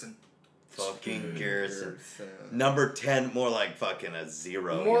Garrettson. Fucking Garrison. Number 10, more like fucking a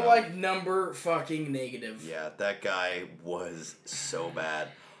 0. More you know? like number fucking negative. Yeah, that guy was so bad.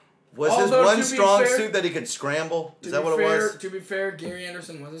 Was Although, his one to be strong fair- suit that he could scramble? To Is that be what fair, it was? To be fair, Gary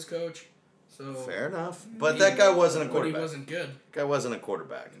Anderson was his coach. So Fair enough. But that guy wasn't a But quarterback. he wasn't good. That guy wasn't a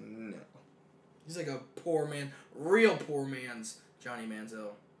quarterback. No. He's like a poor man. Real poor man's Johnny Manziel.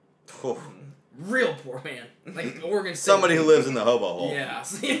 Oh, Real poor man. Like Oregon State. somebody who lives in the hobo hole. Yeah.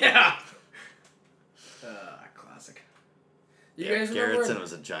 Yeah. Classic. You Yeah, guys remember? Garrettson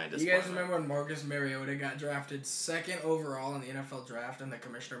was a giant You guys disappointment. remember when Marcus Mariota got drafted second overall in the NFL draft and the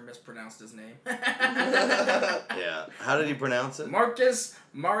commissioner mispronounced his name? Yeah. How did he pronounce it? Marcus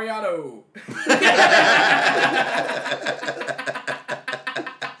Mariota.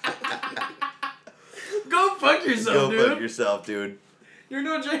 Go fuck yourself, Go dude. fuck yourself, dude. You're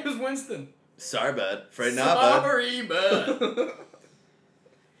no James Winston. Sorry, bud. Afraid not, bud. Sorry, bud.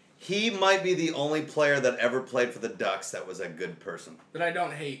 He might be the only player that ever played for the Ducks that was a good person. That I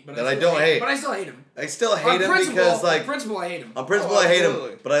don't hate. But That I I still don't hate. But I still hate him. I still On hate him principle, because, like, on principle, I hate him. on principle, Oh, I hate him,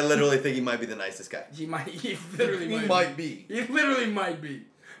 absolutely. but I literally think he might be the nicest guy. He might. He literally He might. might be. He literally might be.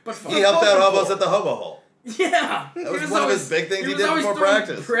 But fuck. He helped out hobos at the hobo hole. Yeah. That was one of his big things he did always before throwing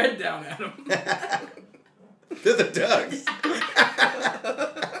practice. bread down at him. To the Ducks.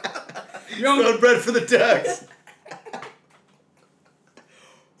 Young, Throwing bread for the Ducks.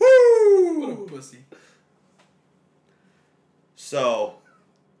 what a pussy. So,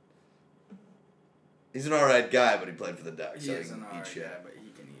 he's an alright guy, but he played for the Ducks. He so is he an can eat alright shit. guy, but he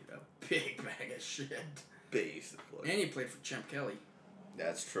can eat a big bag of shit. Basically. And he played for Champ Kelly.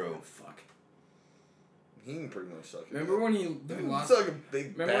 That's true. Oh fuck. He can pretty much suck it. Remember when he He lost? suck a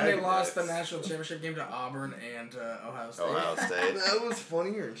big Remember when bag they of lost the dicks. national championship game to Auburn and Ohio State? Ohio State. That was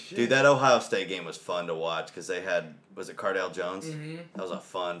funnier and shit. Dude, that Ohio State game was fun to watch because they had, was it Cardale Jones? Mm-hmm. That was a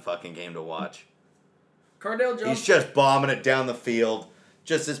fun fucking game to watch. Cardale Jones. He's just bombing it down the field.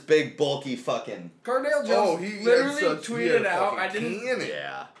 just this big bulky fucking. Cardale Jones Oh, he literally had tweeted out. I didn't.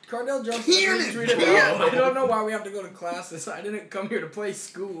 Yeah. Cardale Jones Cannon, literally tweeted cannon. out. I don't know why we have to go to classes. I didn't come here to play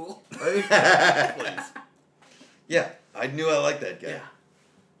school. Yeah, I knew I liked that guy.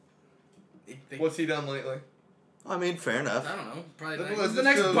 Yeah. What's he done lately? I mean, fair enough. I don't know. Probably Then like, let's he's the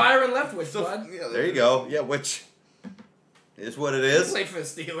just next go- Byron Leftwich, So, bud. yeah, There you go. Yeah, which is what it He is. played for the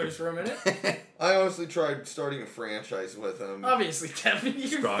Steelers for a minute. I honestly tried starting a franchise with him. Obviously, Devin, you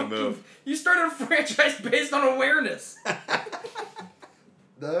Strong move. You started a franchise based on awareness.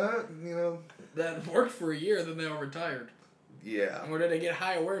 That, That worked for a year, then they all retired. yeah. In order to get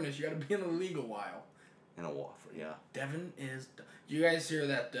high awareness, you got to be in the league a while. In a waffle, yeah. Devin is. Do you guys hear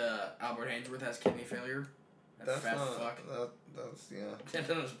that Albert Hainsworth has kidney failure? That That's fat not. fuck. That's yeah. That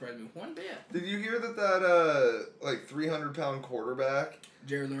doesn't surprise me one bit. Did you hear that 300-pound quarterback?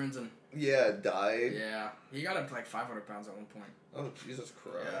 Jared Lorenzen. Yeah, died. Yeah, he got up to like 500 pounds at one point. Oh Jesus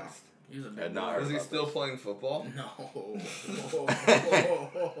Christ! Yeah, he was a big. Had not boy. heard Was he about still playing football? No.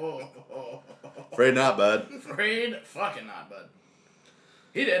 Afraid not, bud. Afraid fucking not, bud.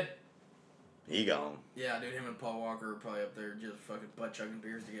 He did. He gone. Yeah, dude, him and Paul Walker are probably up there just fucking butt chugging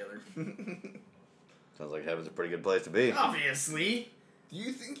beers together. Sounds like heaven's a pretty good place to be. Obviously. Do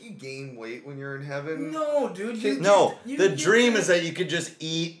you think you gain weight when you're in heaven? No, dude. You No, get- you the get dream to- is that you could just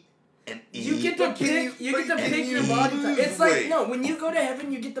eat and eat. You get to But can pick. you- You get to but pick can your you body type. lose It's like weight? no. When you go to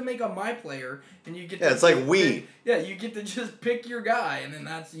heaven, you get to make a my player, and you get. Yeah, to it's like pick- weed. Yeah, you get to just pick your guy, and then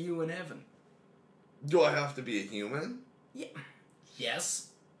that's you in heaven. Do I have to be a human? Yeah. Yes.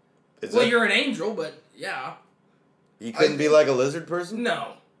 Is Well, it- you're an angel, but yeah. you couldn't be like a lizard person?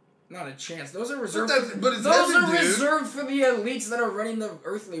 No. Not a chance. Those are reserved. that's- but it's those heaven, are dude. reserved for the elites that are running the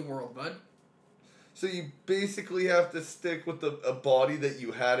earthly world, bud. So you basically have to stick with a body that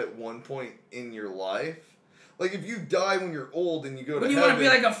you had at one point in your life. Like if you die when you're old and you go to When you heaven, want to be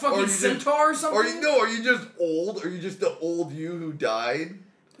like a are fucking you just- centaur or something? Are you just old? Are you just the old you who died?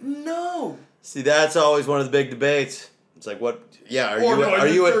 No. See, that's always one of the big debates. It's like, what? Yeah, Or no, are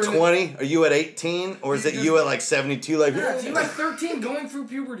you you're at turning- 20? Are you at 18? Or is You it just- you at like 72? Like, Yeah, you at 13 going through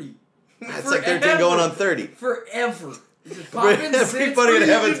puberty. it's like 13 going on 30. Forever. Just popping Everybody in zits.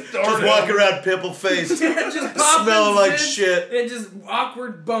 heaven's just walking around pimple faced, Just popping smelling like zits shit. And just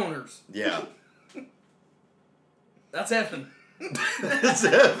awkward boners. Yeah. That's heaven. It's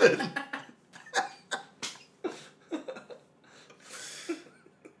heaven.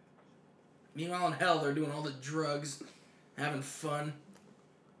 Meanwhile in hell, they're doing all the drugs, having fun.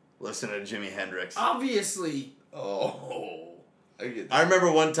 Listen to Jimi Hendrix. Obviously. Oh, I get that. I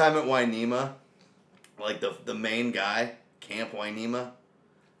remember one time at Wainema, like the main guy, Camp Wainema,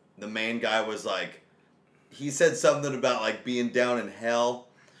 the main guy was like, he said something about like being down in hell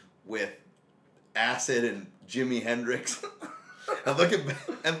with acid and Jimi Hendrix.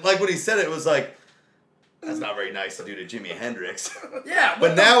 And like when he said it, it was like, that's not very nice to do to Jimi Hendrix. Yeah.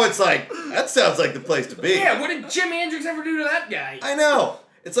 But now it's like, that sounds like the place to be. Yeah, what did Jimi Hendrix ever do to that guy? I know.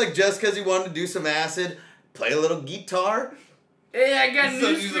 It's like just because he wanted to do some acid, play a little guitar. Hey, I got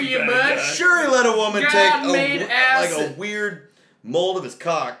So news he's for a you, bad bud. guy. Sure, he let a woman God take made like a acid. weird mold of his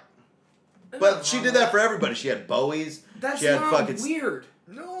cock. But she did that for everybody. She had Bowies. That's she had not fucking weird.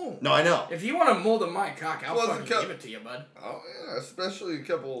 No. No, I know. If you want to mold of my cock, I'll Well, fucking the co- give it to you, bud. Oh yeah, especially a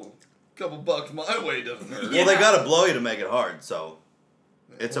couple bucks my way doesn't hurt. Well, they Yeah. gotta blow you to make it hard, so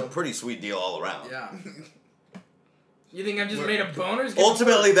it's a Well, pretty sweet deal all around. Yeah. You think I've just Where- made a boners?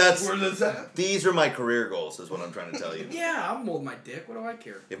 Ultimately, that's Where does that? these are my career goals. Is what I'm trying to tell you. Yeah, I'll mold my dick. What do I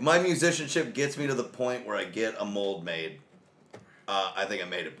care? If my musicianship gets me to the point where I get a mold made, I think I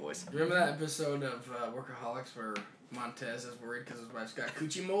made it, boys. Remember that episode of Workaholics where Montez is worried because his wife's got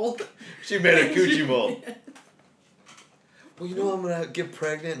coochie mold? She made a coochie mold. Well, you know I'm gonna get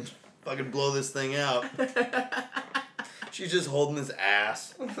pregnant and fucking blow this thing out. She's just holding his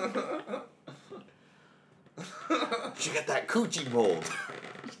ass. She got that coochie mold.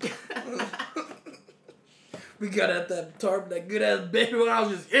 We got at that tarp, that good ass baby when I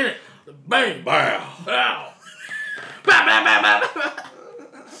was just in it. The bang, Bow. bow. Bow, bow, bow, bow, bow.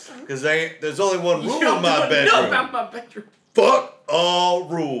 Because there's only one rule You don't in my know bedroom. about my bedroom. Fuck all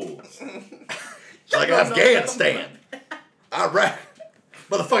rules. Like Afghanistan. Iraq.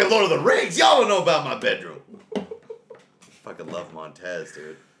 Motherfucking Lord of the Rings. Y'all don't know about my bedroom. Fucking love Montez,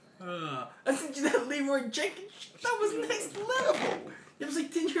 dude. I sent you that Leroy Jenkins shit. That was next level. It was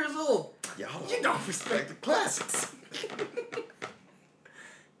like 10 years old. Y'all You don't respect the classics.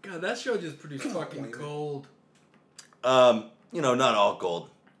 God, that show just produced fucking gold. Not all gold.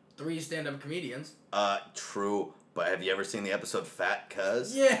 3 stand-up comedians. True. But have you ever seen the episode Fat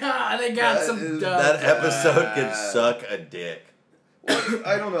Cuz? Yeah, they got That some is- dubs. That episode bad. could suck a dick. Well,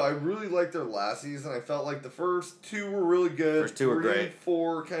 I don't know. I really liked their last season. I felt like the first 2 were really good. First 2 were 3, great.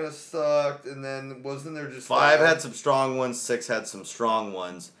 4 kind of sucked, and then wasn't there just 5 that? had some strong ones, 6 had some strong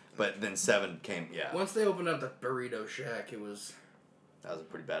ones, but then 7 came. Yeah, Once they opened up the Burrito Shack, it was that was a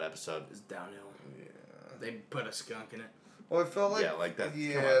pretty bad episode. downhill. Yeah. They put a skunk in it. Well, I felt like Yeah, like that. Come on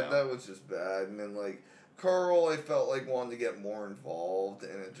Yeah, now. that was just bad. And then like Carl, I felt like wanted to get more involved,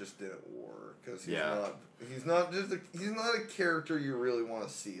 and it just didn't work because he's not a character you really want to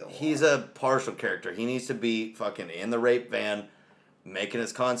see a lot. He's a partial character. He needs to be fucking in the rape van, making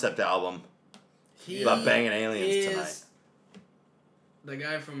his concept album He about banging aliens is tonight. the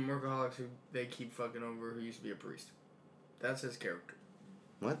guy from Workaholics who they keep fucking over who used to be a priest. That's his character.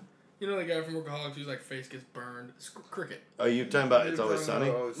 What? You know the guy from Workaholics whose like face gets burned? It's Cricket. Oh, you talking about It's Always Sunny?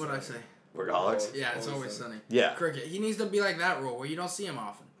 What'd I say? Workaholics? Yeah, it's always sunny. Yeah. Cricket. He needs to be like that role where you don't see him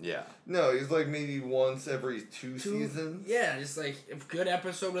often. Yeah. No, he's like maybe once every 2 seasons. Yeah, just like a good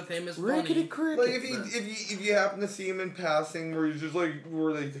episode with him is Rickety funny. cricket. Like if you happen to see him in passing, where he's just like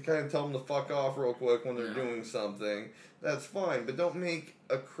where they kind of tell him to fuck off real quick when they're doing something, that's fine. But don't make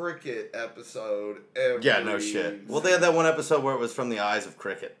a cricket episode every. Yeah, no shit. Well, they had that one episode where it was from the eyes of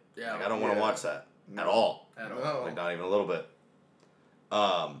Cricket. Yeah. Like, I don't want to Yeah. watch that at all. At all. No. Like, not even a little bit.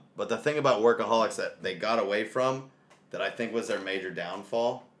 But the thing about Workaholics that they got away from, that I think was their major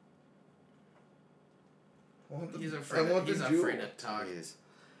downfall. He's afraid to talk.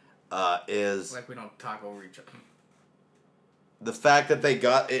 Is Like we don't talk over each other. the fact that they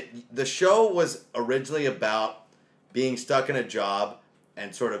got it. The show was originally about being stuck in a job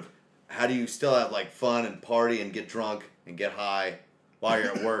and sort of how do you still have like fun and party and get drunk and get high while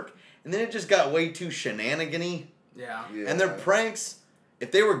you're at work. And then it just got way too shenanigan-y. Yeah. Yeah. And their pranks,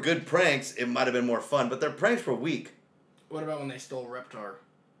 if they were good pranks, it might have been more fun. But their pranks were weak. What about when they stole Reptar?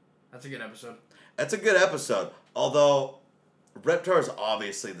 That's a good episode. That's a good episode. Although, Reptar is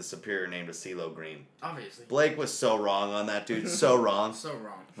obviously the superior name to CeeLo Green. Obviously. Blake was so wrong on that dude. So wrong. So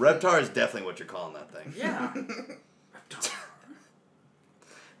wrong. Reptar is definitely what you're calling that thing. Yeah. Reptar.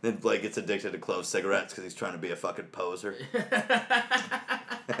 Then Blake gets addicted to clove cigarettes because he's trying to be a fucking poser.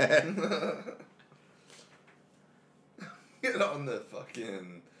 Get on the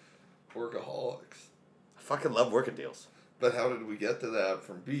fucking Workaholics. I fucking love working deals. But how did we get to that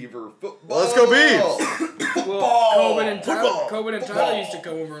from Beaver football? Well, let's go Beavs! Well, Coben and Tyler, Football! Coben and Football! Tyler used to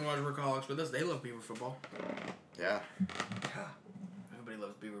come over and watch Workaholics with us. They love Beaver football. Yeah. Everybody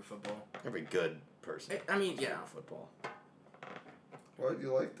loves Beaver football. Every good person. I mean, yeah. Football. Why do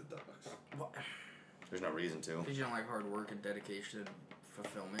you like the Ducks? What? There's no reason to. Because you don't like hard work and dedication and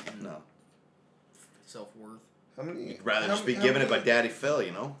fulfillment and No. self-worth. How many? You'd rather how just be how given it by many- Daddy Phil,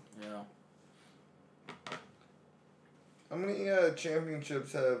 you know? Yeah. How many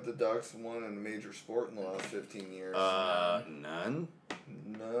championships have the Ducks won in a major sport in the last 15 years? None.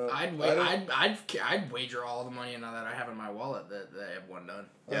 No. I'd wager all the money now that I have in my wallet that they have one done.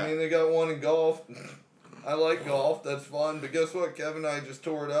 Yeah. I mean, they got one in golf. I like golf. That's fun. But guess what? Kevin and I just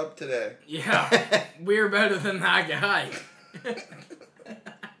tore it up today. Yeah. We're better than that guy.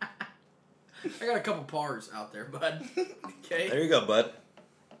 I got a couple pars out there, bud. Okay. There you go, bud.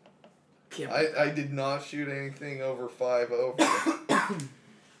 I did not shoot anything over 5 over.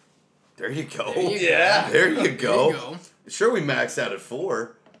 There you go. There you go. Yeah. There you There you go. go. Sure, we maxed out at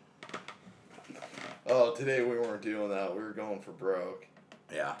 4. Oh, today we weren't doing that. We were going for broke.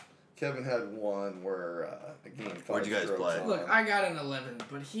 Yeah. Kevin had one where the game. Where'd you guys play? Look, I got an 11,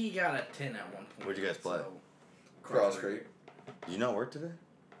 but he got a 10 at one point. Where'd you guys play? So, Cross Creek. Did you not work today?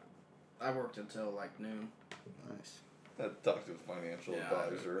 I worked until like noon. Nice. That talked to his financial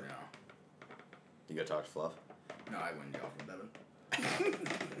advisor. Yeah. You go talk to Fluff? No, I wouldn't go from Devin.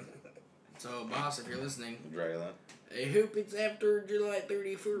 So, boss, if you're listening, You drag that? I hope it's after July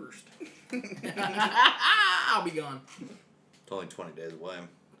 31st. I'll be gone. It's only 20 days away.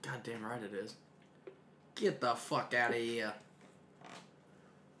 Goddamn right it is. Get the fuck out of here.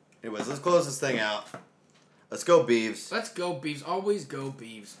 Anyways, let's close this thing out. Let's go, Beavs. Let's go, Beavs. Always go,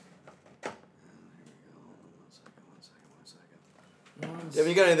 Beavs. Have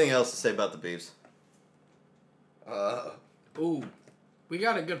you got anything else to say about the Beavs? Ooh. We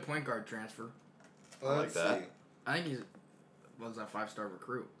got a good point guard transfer. Let's that. see. I think he's was a 5-star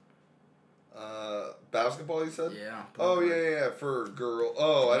recruit. Basketball, you said? Yeah. Oh, point yeah, guard. yeah, for girl.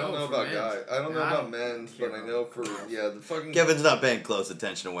 Oh, I don't No, know for about men's. guys. I don't know I about don't men's, care but I about know for, the fucking... Kevin's not paying close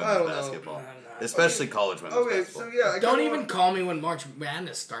attention to I women's don't know. basketball. I'm not. Especially college women's Okay, basketball. so yeah. Don't even call me when March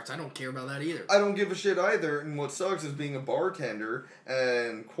Madness starts. I don't care about that either. I don't give a shit either, and what sucks is being a bartender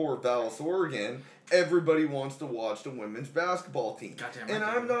in Corvallis, Oregon, everybody wants to watch the women's basketball team. Goddamn right And they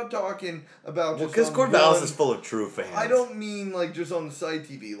I'm do. not talking about just Because on Corvallis one- is full of true fans. I don't mean like just on the side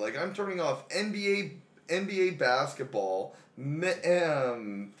TV. Like I'm turning off NBA basketball,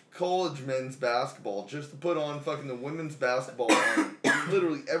 college men's basketball just to put on fucking the women's basketball on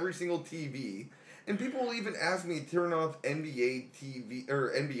literally every single TV. And people will even ask me to turn off NBA TV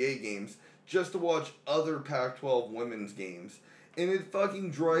or NBA games just to watch other Pac-12 women's games. And it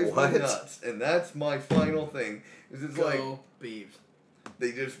fucking drives What? me nuts. And that's my final thing. Is it's like Go Beavs.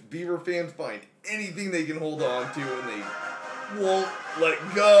 they just Beaver fans find anything they can hold on to and they won't let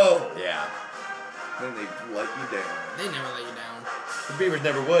go. Yeah. Then they let you down. They never let you down. The Beavers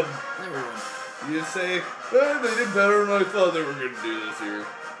never would. Never would. You just say, they did better than I thought they were going to do this year.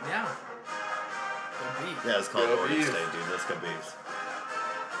 Yeah. Go Beavs. Yeah, it's called Go Oregon Beavs. State, dude. Let's go Beavs.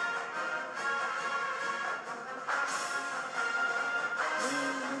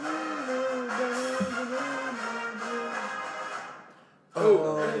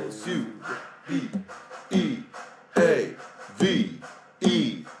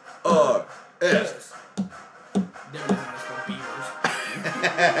 O-S-U-B-E-A-V-E-R-S. Devin doesn't understand Beavers.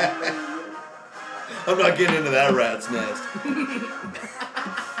 I'm not getting into that rat's nest.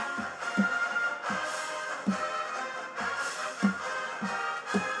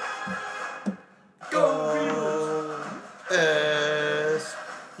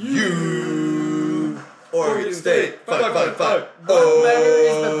 O-S-U. Oregon State. Fight. What letter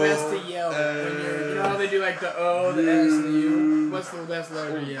is the best to yell when you're, you know how they do like the O, the S, and the U? What's the best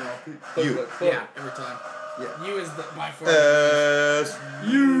letter to yell? U. Yeah, every time. Yeah. U is the by far.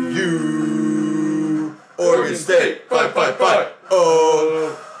 S-U. Oregon State. Fight. O-S-U.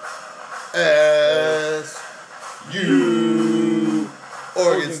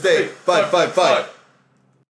 Oregon State. Fight.